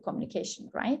molecular communication,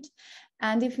 right?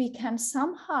 And if we can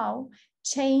somehow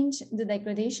change the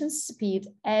degradation speed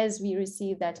as we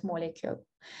receive that molecule,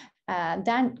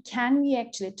 then can we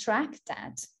actually track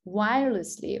that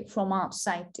wirelessly from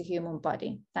outside the human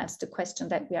body? That's the question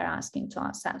that we are asking to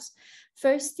ourselves.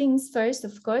 First things first,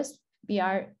 of course, we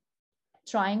are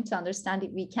trying to understand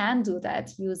if we can do that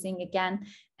using, again,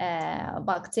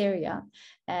 bacteria.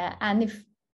 And if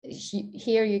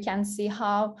here you can see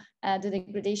how the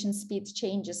degradation speed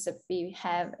changes if we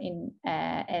have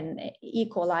an E.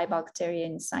 coli bacteria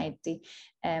inside the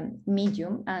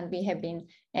medium, and we have been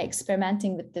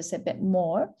experimenting with this a bit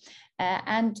more.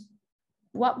 And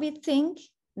what we think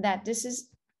that this is,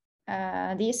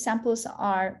 these samples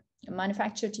are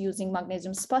manufactured using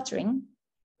magnesium sputtering,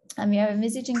 and we are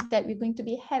envisaging that we're going to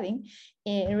be having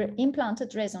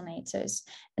implanted resonators.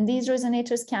 And these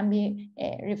resonators can be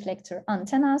reflector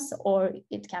antennas, or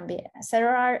it can be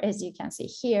cellular, as you can see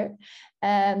here.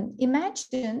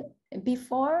 Imagine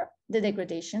before the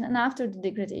degradation and after the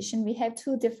degradation, we have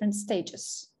two different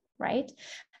stages, right?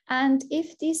 And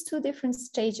if these two different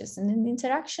stages and the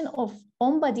interaction of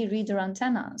on-body reader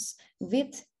antennas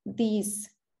with these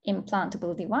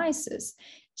implantable devices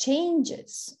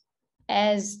changes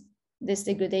as this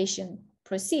degradation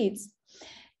proceeds,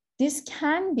 this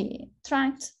can be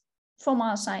tracked from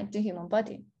outside the human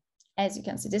body. As you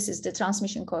can see, this is the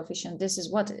transmission coefficient. This is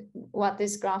what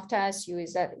this graph tells you,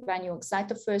 is that when you excite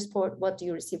the first port, what do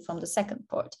you receive from the second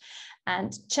port?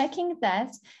 And checking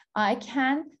that, I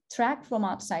can track from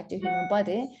outside the human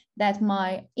body that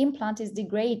my implant is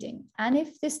degrading. And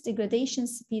if this degradation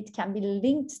speed can be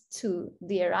linked to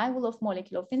the arrival of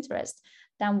molecule of interest,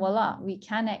 then voila, we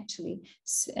can actually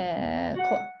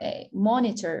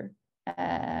monitor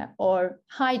or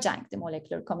hijack the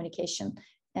molecular communication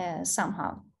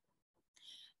somehow.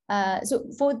 So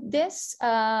for this,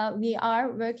 we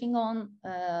are working on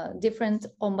different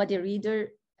on-body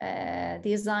reader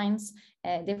designs,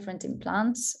 different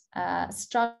implants,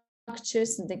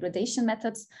 structures and degradation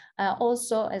methods.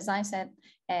 Also, as I said,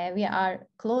 we are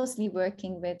closely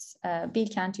working with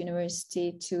Birkan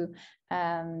University to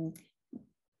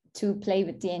play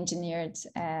with the engineered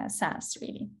cells,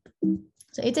 really.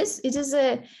 So it is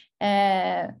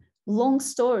a long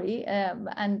story,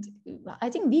 and I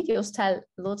think videos tell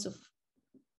lots of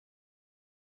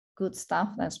good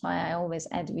stuff. That's why I always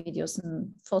add videos and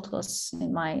photos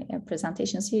in my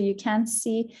presentations. Here you can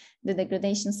see the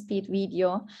degradation speed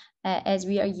video as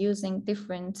we are using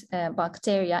different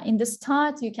bacteria. In the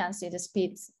start, you can see the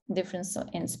speed difference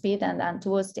in speed, and then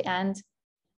towards the end,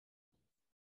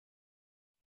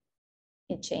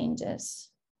 it changes.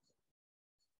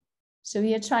 So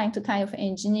we are trying to kind of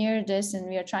engineer this, and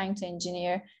we are trying to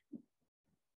engineer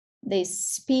the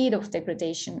speed of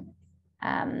degradation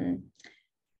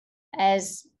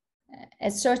as a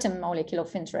certain molecule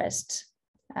of interest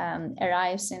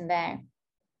arrives in there.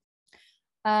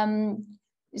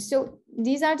 So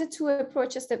these are the two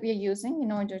approaches that we are using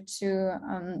in order to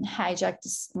hijack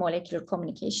this molecular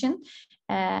communication.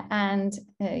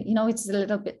 You know, it's a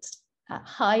little bit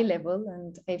high level,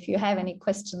 and if you have any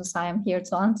questions, I am here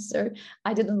to answer.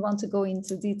 I didn't want to go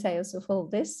into details of all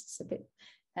this. It's a bit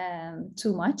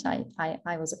too much,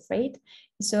 I was afraid.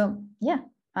 So yeah,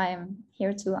 I am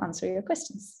here to answer your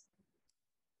questions.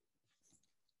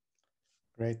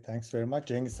 Great, thanks very much.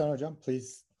 Cengiz Hocam,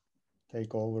 please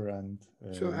take over and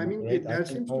so I mean, there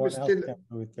seems to be still can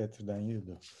do it better than you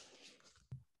do.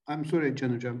 I'm sorry,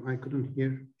 Can Hocam, I couldn't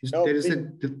hear. No, there is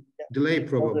a delay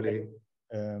probably.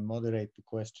 Moderate the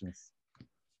questions.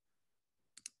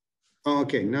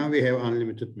 Okay, now we have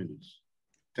unlimited minutes.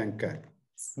 Thank God.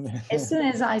 As soon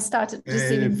as I started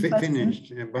receiving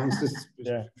finished. Once this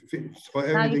finished, so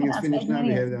everything is finished, now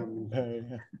we have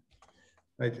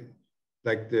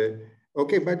that.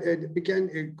 Okay, but we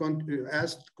can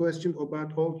ask question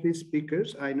about all three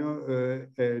speakers. I know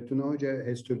Tuna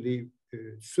has to leave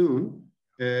soon.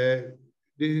 The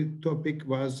topic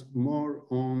was more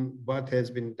on what has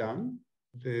been done.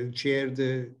 Share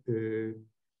the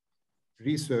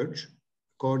research,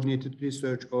 coordinated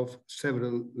research of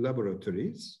several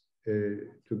laboratories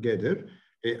together.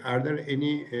 Are there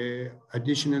any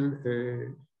additional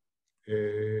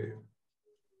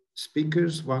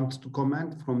speakers want to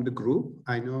comment from the group?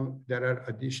 I know there are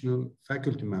additional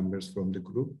faculty members from the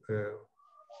group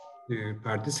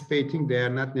participating. They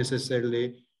are not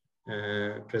necessarily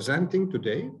presenting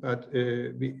today, but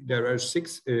there are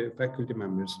 6 faculty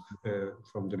members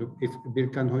from the group. If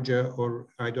Birkan Hoca, or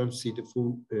I don't see the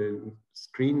full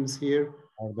screens here,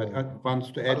 but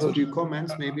wants to add a few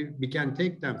comments, maybe we can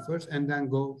take them first and then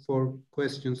go for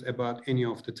questions about any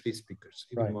of the 3 speakers.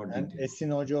 Right, and Esin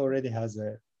Hoca already has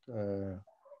a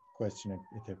question,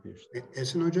 it appears.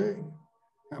 Esin Hoca,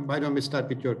 why don't we start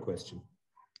with your question?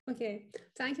 Okay,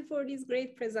 thank you for these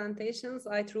great presentations.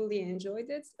 I truly enjoyed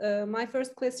it. My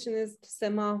first question is to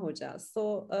Sema Hoca.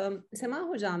 So, Sema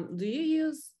Hocam, do you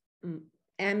use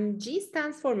Mg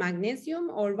stands for magnesium,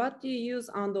 or what do you use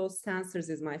on those sensors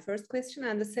is my first question.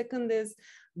 And the second is,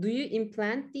 do you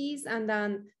implant these and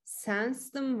then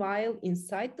sense them while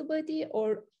inside the body,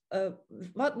 or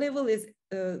what level is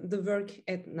the work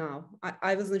at now?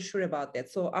 I wasn't sure about that.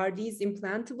 So are these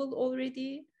implantable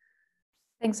already?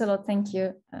 Thanks a lot. Thank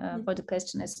you for the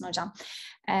question, Esin Hocam.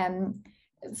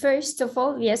 First of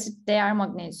all, yes, they are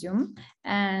magnesium.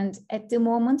 And at the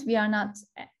moment, we are not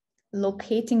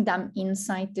locating them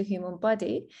inside the human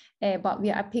body, but we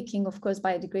are picking, of course,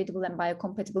 biodegradable and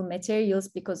biocompatible materials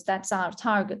because that's our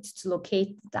target, to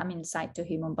locate them inside the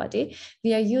human body.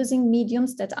 We are using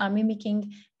mediums that are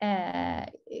mimicking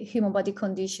human body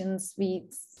conditions. We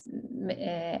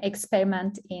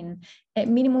experiment in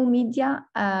minimal media,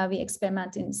 we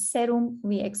experiment in serum,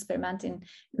 we experiment in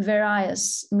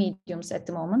various mediums at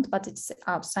the moment, but it's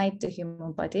outside the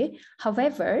human body.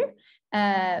 However,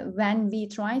 when we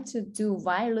try to do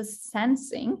wireless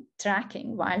sensing,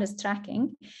 wireless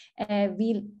tracking,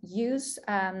 we use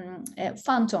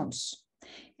phantoms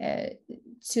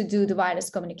to do the wireless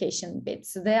communication bit.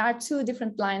 So there are 2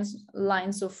 different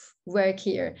lines of work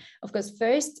here. Of course,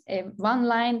 first, one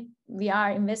line, we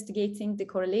are investigating the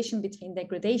correlation between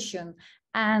degradation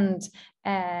and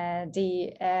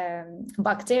the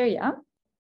bacteria.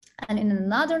 And in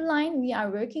another line, we are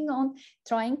working on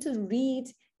trying to read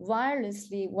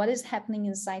wirelessly what is happening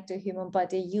inside the human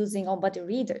body using on-body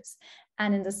readers.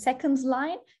 And in the second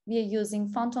line, we are using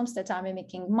phantoms that are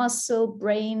mimicking muscle,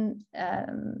 brain,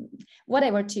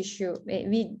 whatever tissue.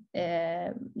 We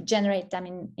generate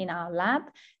them in our lab.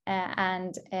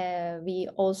 And we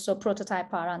also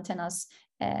prototype our antennas,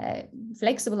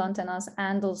 flexible antennas,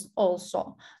 and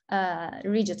also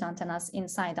rigid antennas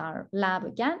inside our lab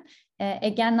again.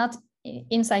 Again, not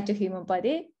inside the human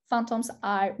body. Phantoms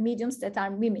are mediums that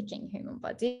are mimicking human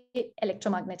body,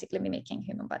 electromagnetically mimicking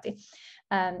human body.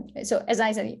 So as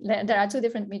I said, there are two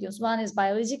different mediums. One is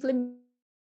biologically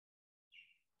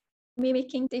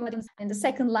mimicking the human body, and the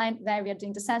second line where we are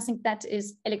doing the sensing, that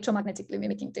is electromagnetically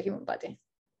mimicking the human body.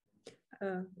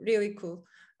 Really cool.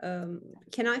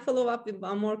 Can I follow up with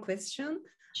one more question?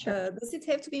 Sure. Does it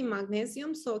have to be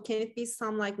magnesium? So can it be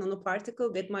some like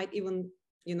nanoparticle that might even,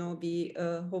 you know, be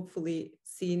hopefully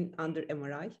seen under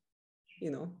MRI? You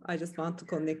know, I just want to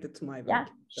connect it to my work. Yeah,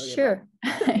 sure.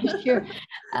 Sure.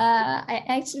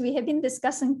 Actually, we have been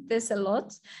discussing this a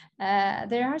lot.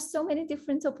 There are so many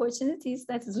different opportunities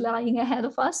that is lying ahead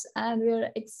of us, and we're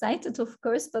excited, of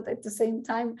course, but at the same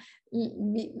time,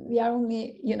 we are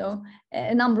only, you know,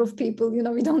 a number of people, you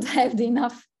know, we don't have the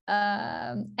enough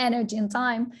energy and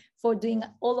time for doing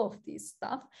all of these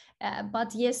stuff.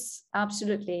 But yes,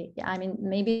 absolutely. I mean,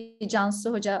 maybe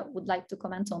Cansu Hoca would like to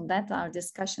comment on that, our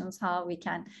discussions, how we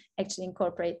can actually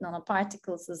incorporate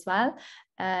nanoparticles as well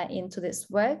into this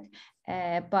work.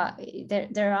 But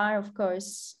there are, of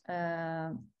course,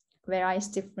 various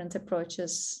different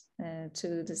approaches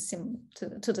to the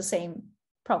same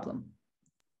problem.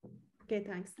 Okay,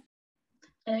 thanks.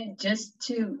 Just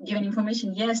to give an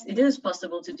information, yes, it is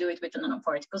possible to do it with the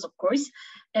nanoparticles, of course.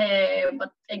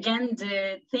 But again,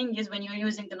 the thing is, when you're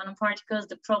using the nanoparticles,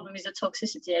 the problem is the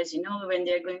toxicity. As you know, when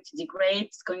they're going to degrade,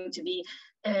 it's going to be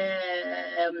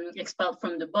expelled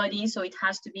from the body. So it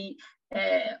has to be,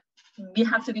 we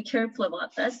have to be careful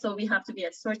about that. So we have to be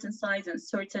at certain size and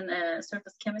certain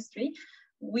surface chemistry.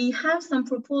 We have some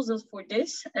proposals for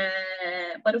this,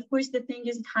 but of course the thing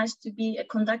is it has to be a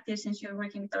conductor, since you're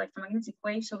working with electromagnetic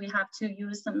waves, so we have to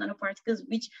use some nanoparticles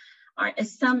which are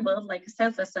assembled like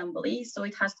self-assembly, so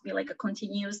it has to be like a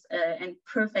continuous and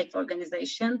perfect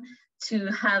organization to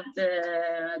have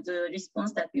the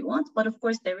response that we want. But of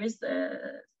course there is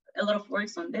a lot of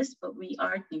works on this, but we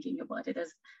are thinking about it,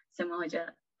 as Sema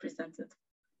Hoca presented.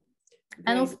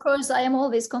 And of course, I am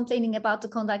always complaining about the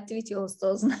conductivity of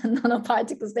those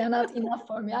nanoparticles. They're not enough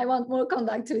for me. I want more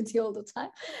conductivity all the time.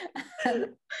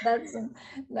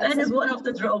 That is one of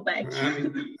the drawbacks. I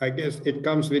mean, I guess it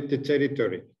comes with the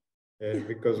territory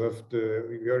because of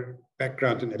your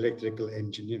background in electrical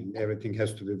engineering. Everything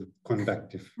has to be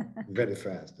conductive very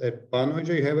fast. Banu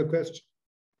Hoca, you have a question?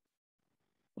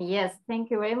 Yes, thank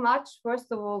you very much.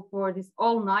 First of all, for this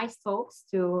all nice talks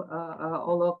to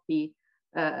all of you,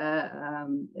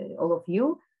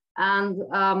 and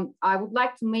I would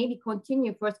like to maybe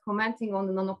continue first commenting on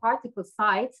the nanoparticle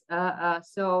side.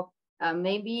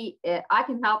 Maybe I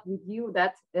can help with you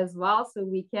that as well, so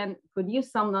we can produce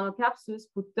some nanocapsules,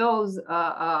 put those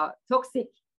toxic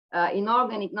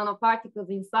inorganic nanoparticles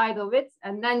inside of it,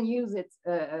 and then use it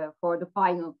for the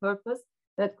final purpose.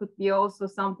 That could be also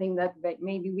something that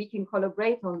maybe we can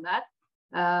collaborate on that.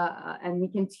 And we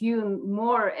can tune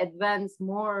more advanced,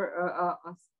 more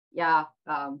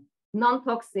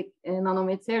non-toxic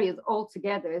nanomaterials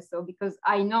altogether. So because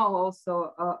I know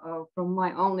also from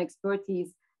my own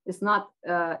expertise, it's not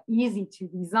easy to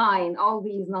design all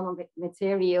these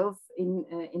nanomaterials in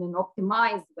an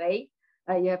optimized way.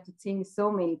 You have to think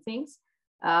so many things.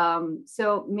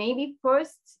 So maybe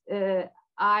first,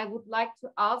 I would like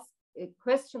to ask a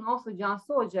question also, Cansu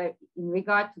Hoca, in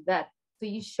regard to that. So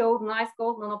you showed nice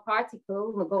gold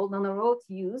nanoparticle, the gold nanoroad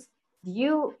use. Do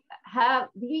you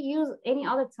use any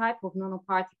other type of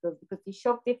nanoparticles? Because you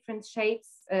showed different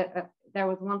shapes. There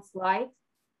was one slide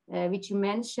which you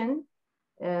mentioned.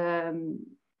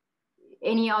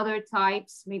 Any other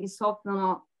types, maybe soft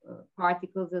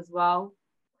nanoparticles as well?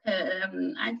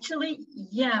 Actually,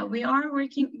 yeah, we are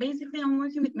working, basically I'm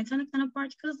working with metallic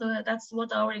nanoparticles. That's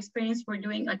what our experience we're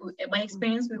doing. Like by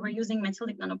experience, we were using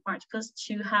metallic nanoparticles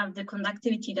to have the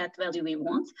conductivity, that value we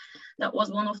want. That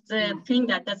was one of the things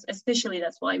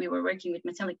that's why we were working with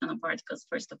metallic nanoparticles,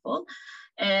 first of all.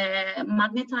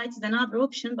 Magnetite is another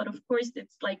option, but of course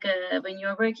it's like when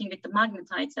you're working with the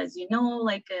magnetites, as you know,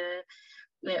 like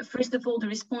first of all, the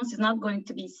response is not going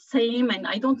to be same, and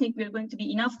I don't think we're going to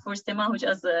be enough for Sema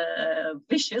Hoca's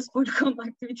wishes for the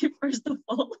conductivity, first of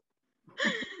all.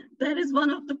 That is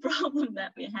one of the problems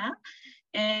that we have.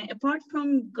 Apart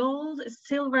from gold,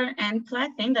 silver, and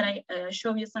platinum, that I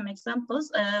show you some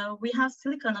examples, we have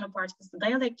silicon nanoparticles, the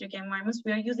dielectric environments.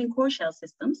 We are using core shell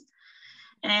systems.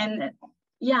 And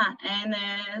yeah, and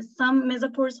some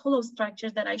mesopores hollow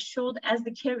structures that I showed as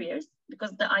the carriers,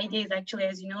 because the idea is actually,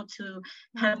 as you know, to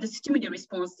have the stimuli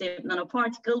responsive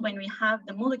nanoparticle when we have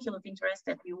the molecule of interest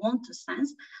that we want to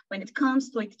sense. When it comes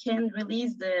to it, can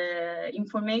release the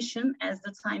information as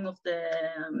the time of the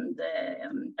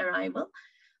arrival.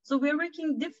 So we're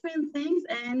working different things,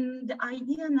 and the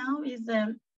idea now is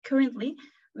currently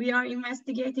we are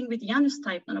investigating with Janus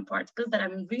type nanoparticles that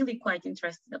I'm really quite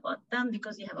interested about them,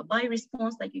 because you have a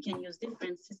bi-response, like you can use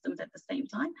different systems at the same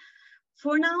time.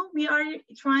 For now, we are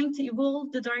trying to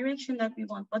evolve the direction that we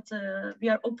want, but we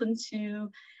are open to,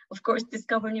 of course,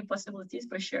 discover new possibilities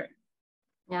for sure.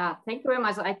 Yeah, thank you very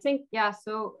much. I think, yeah,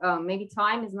 so maybe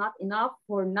time is not enough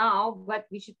for now, but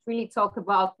we should really talk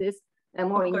about this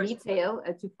more in detail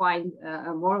to find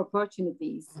more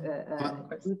opportunities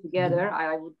to do together.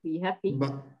 I would be happy.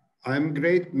 But I'm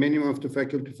great. Many of the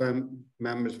faculty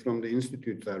members from the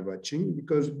institute are watching,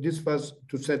 because this was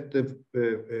to set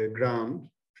the ground,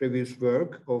 previous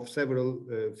work of several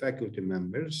faculty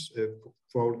members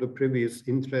for the previous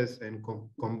interest and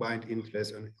combined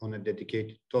interest on a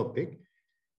dedicated topic.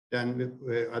 Then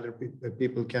other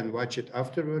people can watch it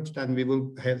afterwards. Then we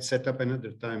will have set up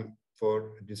another time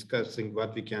for discussing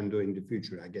what we can do in the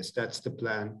future. I guess that's the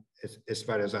plan as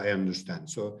far as I understand.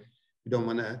 So we don't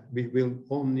want to, we will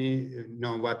only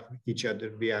know what each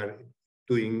other we are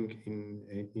doing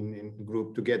in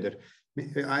group together.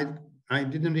 I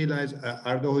didn't realize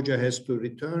Arda Hoca has to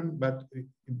return, but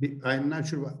I'm not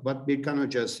sure what Birkan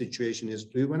Hoca's situation is.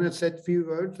 Do you want to say a few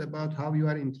words about how you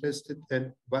are interested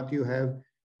and what you have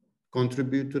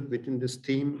contributed within this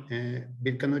team?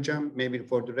 Birkan Hoca, maybe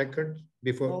for the record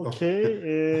before.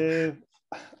 Okay.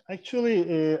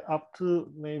 Actually, up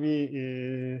to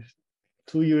maybe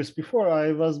 2 years before,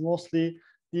 I was mostly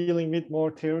dealing with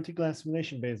more theoretical and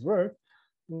simulation-based work.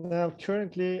 Now,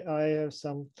 currently, I have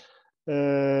some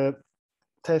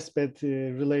testbed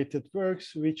related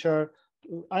works, which are,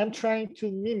 I'm trying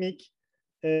to mimic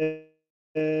a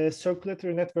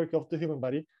circulatory network of the human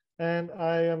body. And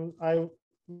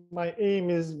my aim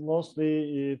is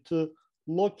mostly to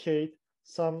locate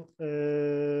some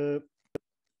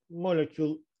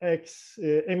molecule X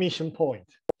emission point.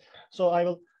 So I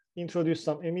will introduce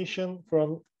some emission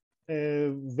from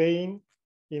a vein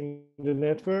in the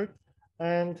network,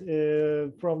 and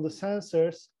from the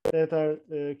sensors that are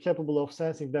capable of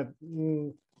sensing that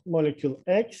molecule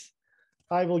X,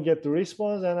 I will get the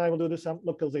response and I will do some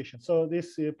localization. So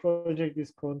this project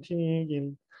is continuing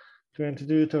in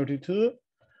 2232.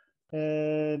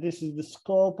 This is the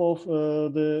scope of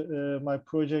my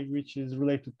project, which is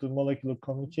related to molecular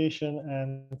communication,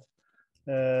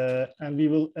 and we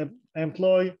will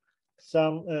employ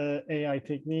some AI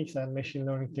techniques and machine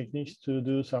learning techniques to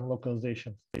do some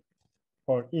localization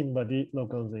or in-body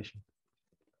localization.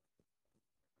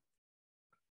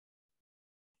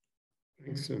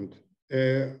 Excellent.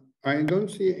 I don't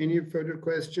see any further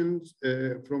questions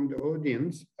from the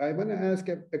audience. I want to ask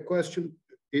a question.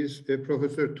 Is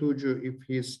Professor Tugcu, if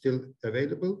he is still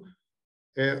available.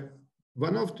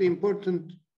 One of the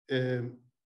important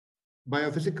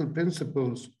biophysical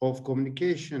principles of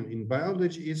communication in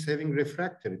biology is having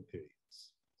refractory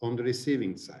periods on the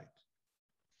receiving side.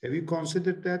 Have you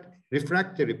considered that?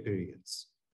 Refractory periods.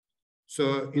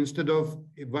 So instead of,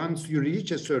 once you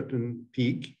reach a certain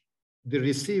peak, the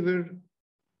receiver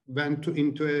went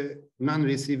into a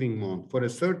non-receiving mode for a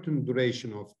certain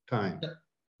duration of time.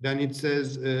 Then it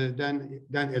says, then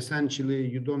essentially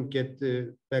you don't get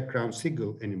the background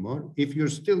signal anymore. If you're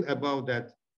still above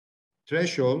that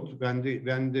threshold, when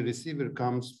the receiver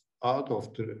comes out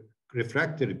of the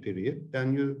refractory period,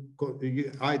 then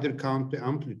you either count the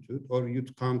amplitude or you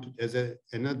count it as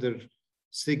another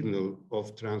signal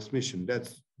of transmission.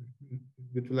 That's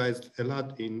utilized a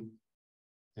lot in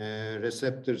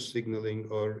receptor signaling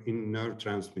or in nerve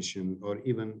transmission, or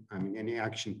even, I mean, any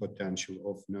action potential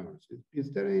of nerves.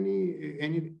 Is there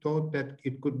any thought that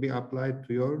it could be applied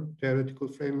to your theoretical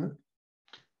framework?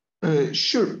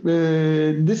 Sure.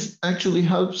 This actually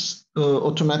helps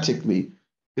automatically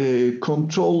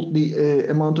control the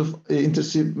amount of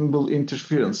interceivable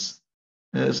interference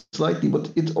slightly,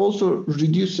 but it also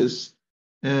reduces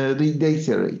the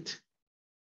data rate.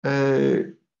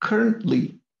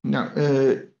 Currently, now,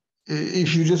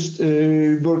 if you just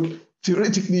work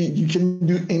theoretically, you can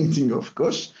do anything, of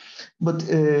course. But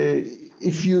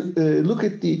if you look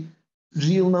at the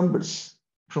real numbers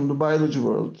from the biology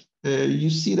world,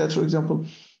 you see that, for example,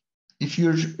 if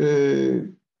you're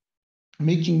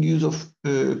making use of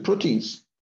proteins,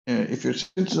 if you're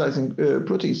synthesizing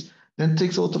proteins, then it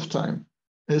takes a lot of time.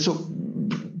 So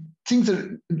things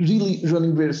are really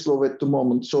running very slow at the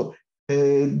moment. So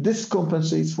this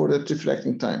compensates for that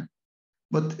refracting time.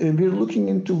 But we're looking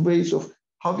into ways of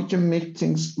how we can make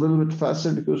things a little bit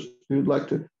faster, because we would like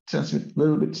to transmit a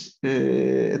little bit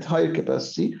at higher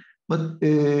capacity. But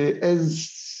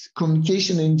as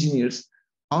communication engineers,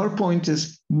 our point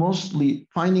is mostly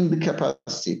finding the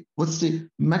capacity. What's the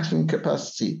maximum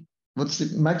capacity? What's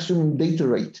the maximum data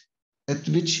rate at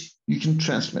which you can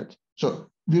transmit? So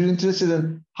we're interested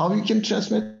in how you can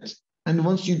transmit, and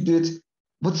once you did,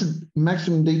 what's the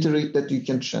maximum data rate that you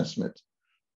can transmit?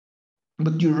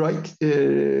 But you're right.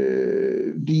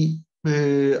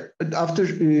 After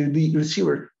the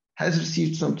receiver has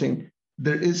received something,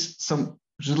 there is some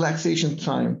relaxation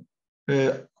time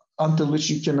until which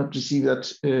you cannot receive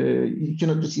that. You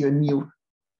cannot receive a new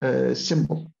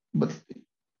symbol. But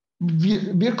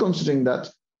we're considering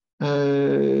that.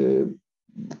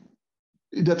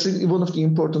 That's one of the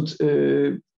important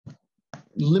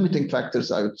limiting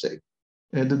factors, I would say,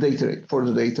 the data rate, for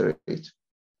the data rate.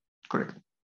 Correct.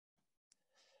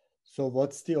 So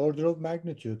what's the order of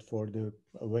magnitude for the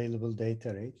available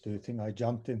data rate? Do you think I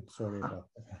jumped in? Sorry about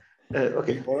that.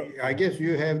 Okay. I guess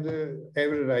you have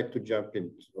every right to jump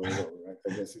in. Right?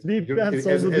 I guess as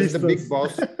the big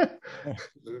boss,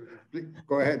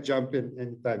 go ahead, jump in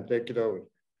anytime. Take it over.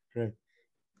 Great.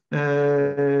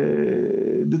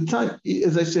 The time,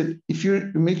 as I said, if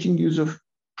you're making use of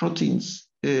proteins,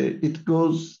 it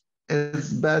goes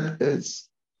as bad as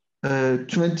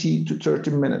 20 to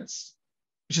 30 minutes,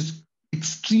 which is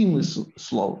extremely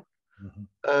slow.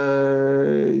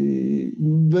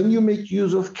 When you make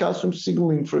use of calcium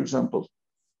signaling, for example,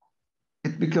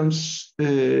 it becomes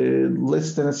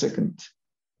less than a second.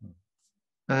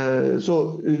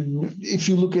 So if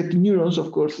you look at neurons,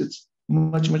 of course, it's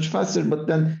much faster, but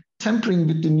then tampering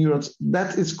with the neurons,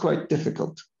 that is quite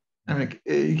difficult. I mean,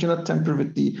 you cannot tamper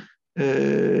with the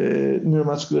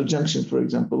neuromuscular junction, for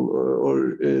example,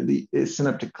 or the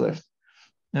synaptic cleft.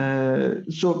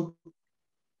 So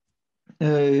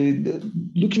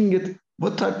looking at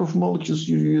what type of molecules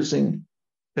you're using,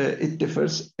 it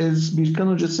differs. As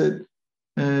Birkan just said,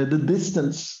 the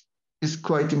distance is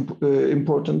quite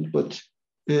important, but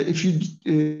if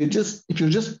you're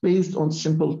just based on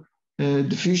simple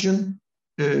diffusion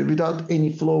without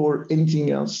any flow or anything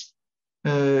else,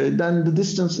 then the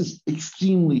distance is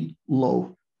extremely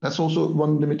low. That's also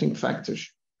one limiting factor.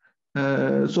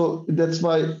 So that's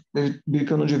why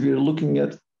Birkan, we are looking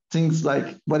at things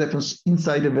like what happens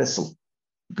inside a vessel,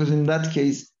 because in that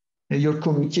case, your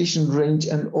communication range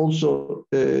and also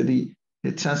the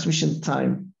transmission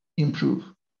time improve.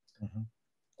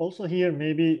 Also here,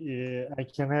 maybe I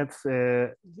can add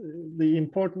the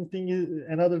important thing is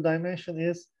another dimension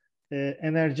is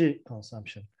energy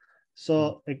consumption.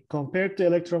 So compared to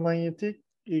electromagnetic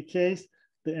case,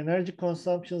 the energy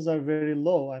consumptions are very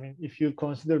low. I mean, if you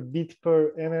consider bit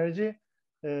per energy,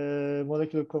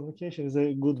 molecular communication is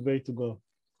a good way to go.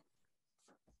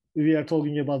 We are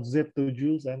talking about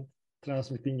zeptojoules and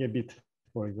transmitting a bit,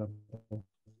 for example.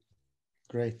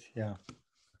 Great, yeah.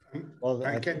 Well,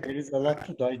 I think there is a lot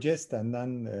to digest, and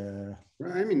then...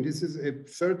 I mean, this is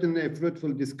certainly a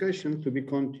fruitful discussion to be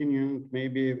continuing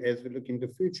maybe as we look in the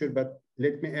future, but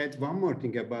let me add one more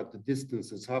thing about the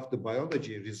distances, how the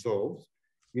biology resolves.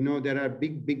 You know, there are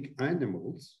big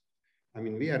animals. I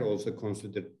mean, we are also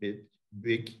considered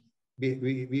big.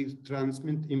 We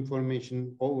transmit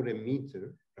information over a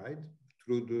meter, right,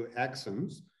 through the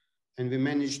axons, and we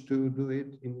managed to do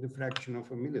it in the fraction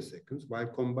of a millisecond by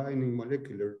combining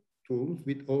molecular tools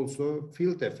with also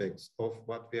field effects of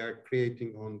what we are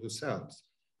creating on the cells.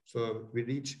 So we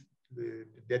reach,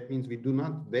 that means we do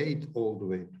not wait all the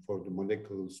way for the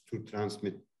molecules to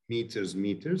transmit meters.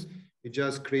 We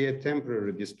just create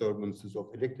temporary disturbances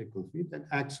of electrical field, and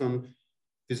axon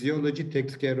physiology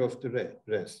takes care of the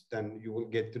rest. Then you will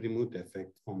get the remote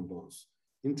effect on those.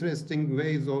 Interesting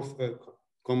ways of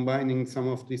combining some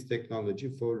of this technology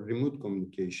for remote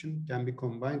communication can be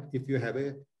combined. If you have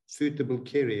a suitable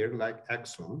carrier like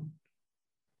axon,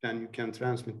 then you can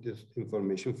transmit this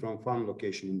information from one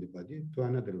location in the body to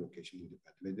another location in the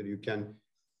body. Whether you can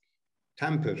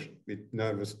tamper with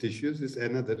nervous tissues is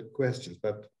another question.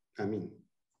 But I mean,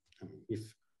 if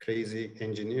crazy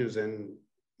engineers and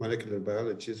molecular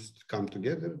biologists come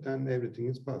together, then everything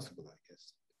is possible, I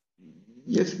guess.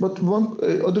 Yes, but one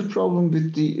other problem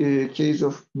with the case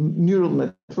of neural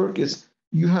network is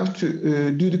you have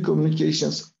to do the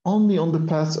communications only on the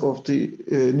path of the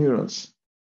neurons.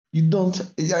 You don't,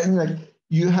 I mean, like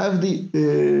you have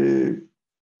the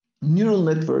neural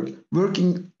network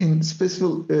working in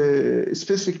specific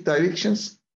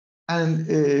directions and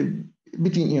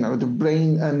between, you know, the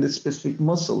brain and the specific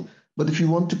muscle. But if you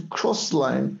want to cross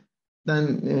line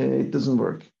then it doesn't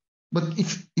work. But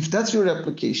if that's your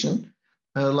application,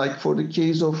 like for the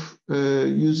case of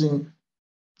using,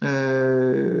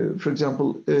 for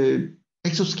example,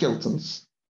 exoskeletons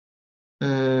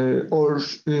or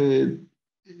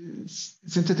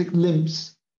synthetic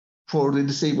limbs for the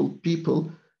disabled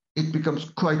people, it becomes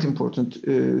quite important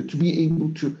to be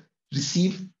able to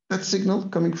receive that signal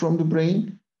coming from the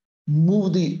brain,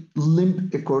 move the limb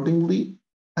accordingly,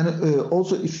 and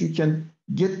also if you can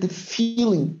get the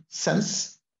feeling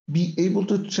sense, be able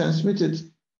to transmit it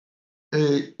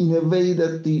in a way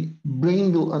that the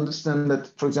brain will understand that,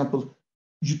 for example,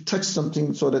 you touch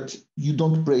something so that you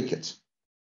don't break it.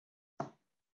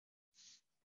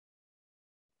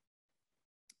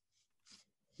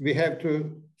 We have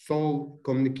to solve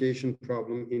communication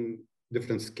problem in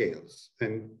different scales,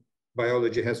 and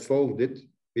biology has solved it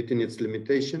within its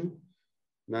limitation.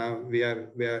 Now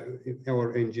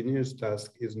our engineers'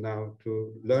 task is now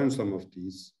to learn some of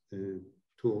these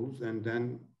tools and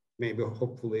then maybe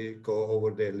hopefully go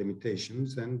over their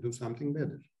limitations and do something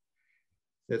better.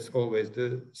 That's always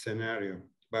the scenario,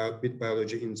 with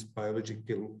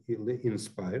biologically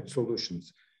inspired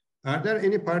solutions. Are there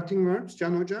any parting words,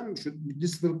 Can Hocam?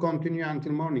 This will continue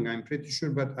until morning, I'm pretty sure,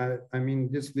 but I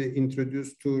mean, this will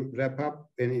introduce to wrap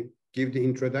up and give the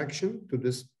introduction to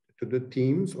this, to the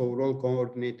team's overall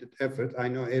coordinated effort. I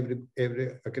know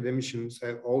every academicians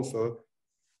have also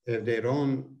their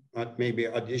own, maybe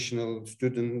additional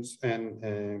students and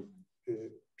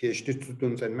PhD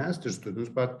students and master students,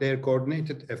 but their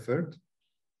coordinated effort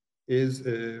is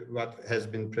what has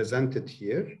been presented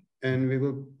here. And we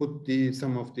will put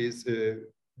some of these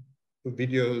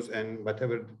videos and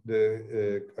whatever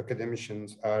the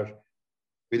academicians are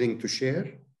willing to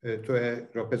share to a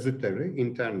repository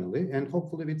internally. And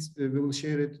hopefully we will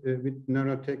share it with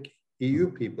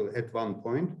NeurotechEU people at one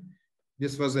point.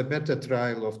 This was a beta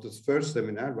trial of this first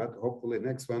seminar, but hopefully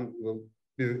next one will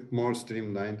be more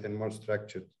streamlined and more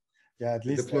structured. Yeah, at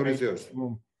least the floor is yours.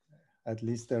 At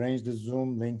least arrange the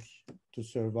Zoom link to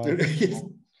survive. Yes.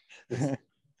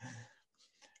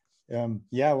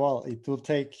 Yeah, well, it will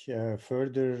take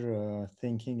further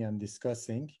thinking and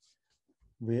discussing.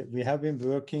 We have been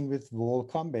working with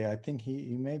Canbek. I think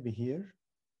he may be here.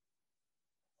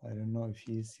 I don't know if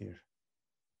he is here.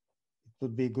 It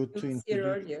would be good to introduce. Here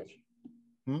earlier.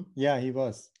 Yeah, he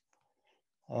was.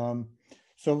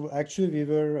 So actually, we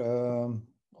were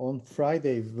on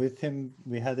Friday with him.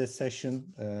 We had a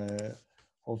session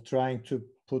of trying to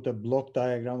put a block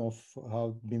diagram of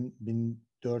how bin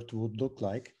dirt would look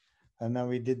like. And then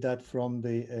we did that from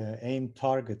the aim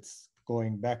targets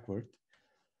going backward.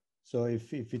 So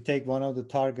if we take one of the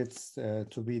targets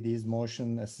to be these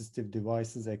motion assistive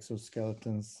devices,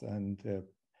 exoskeletons, and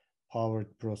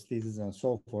powered prostheses and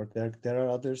so forth, there are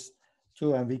others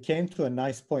too. And we came to a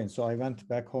nice point. So I went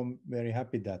back home very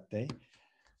happy that day,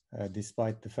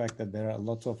 despite the fact that there are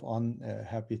lots of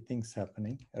unhappy things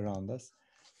happening around us.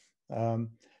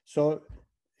 So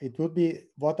it would be,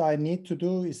 what I need to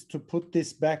do is to put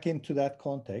this back into that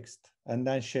context and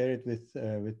then share it with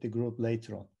the group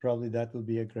later on. Probably that will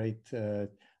be a great,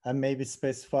 and maybe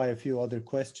specify a few other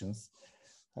questions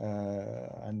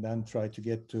and then try to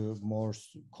get to more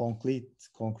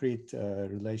concrete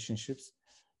relationships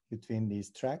between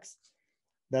these tracks.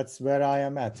 That's where I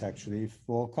am at, actually. If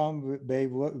they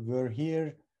were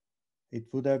here, it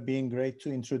would have been great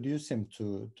to introduce him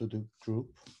to the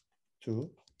group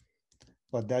too.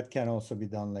 But that can also be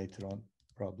done later on,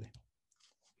 probably.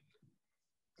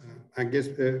 I guess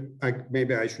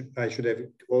maybe I should have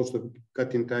also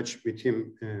got in touch with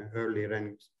him earlier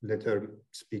and let her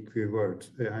speak a few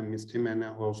words. I missed him and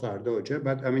also Arda Hoca.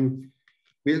 But I mean,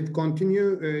 we'll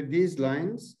continue these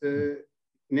lines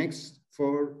next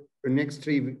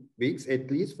 3 weeks at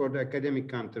least for the academic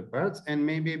counterparts, and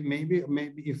maybe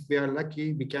if we are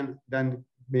lucky, we can then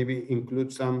maybe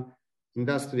include some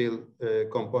industrial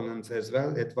components as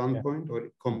well at one point, or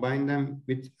combine them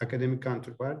with academic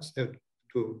counterparts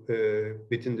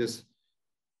within this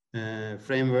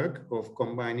framework of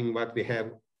combining what we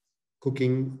have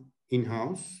cooking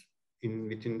in-house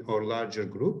within our larger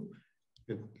group,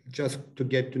 just to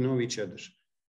get to know each other.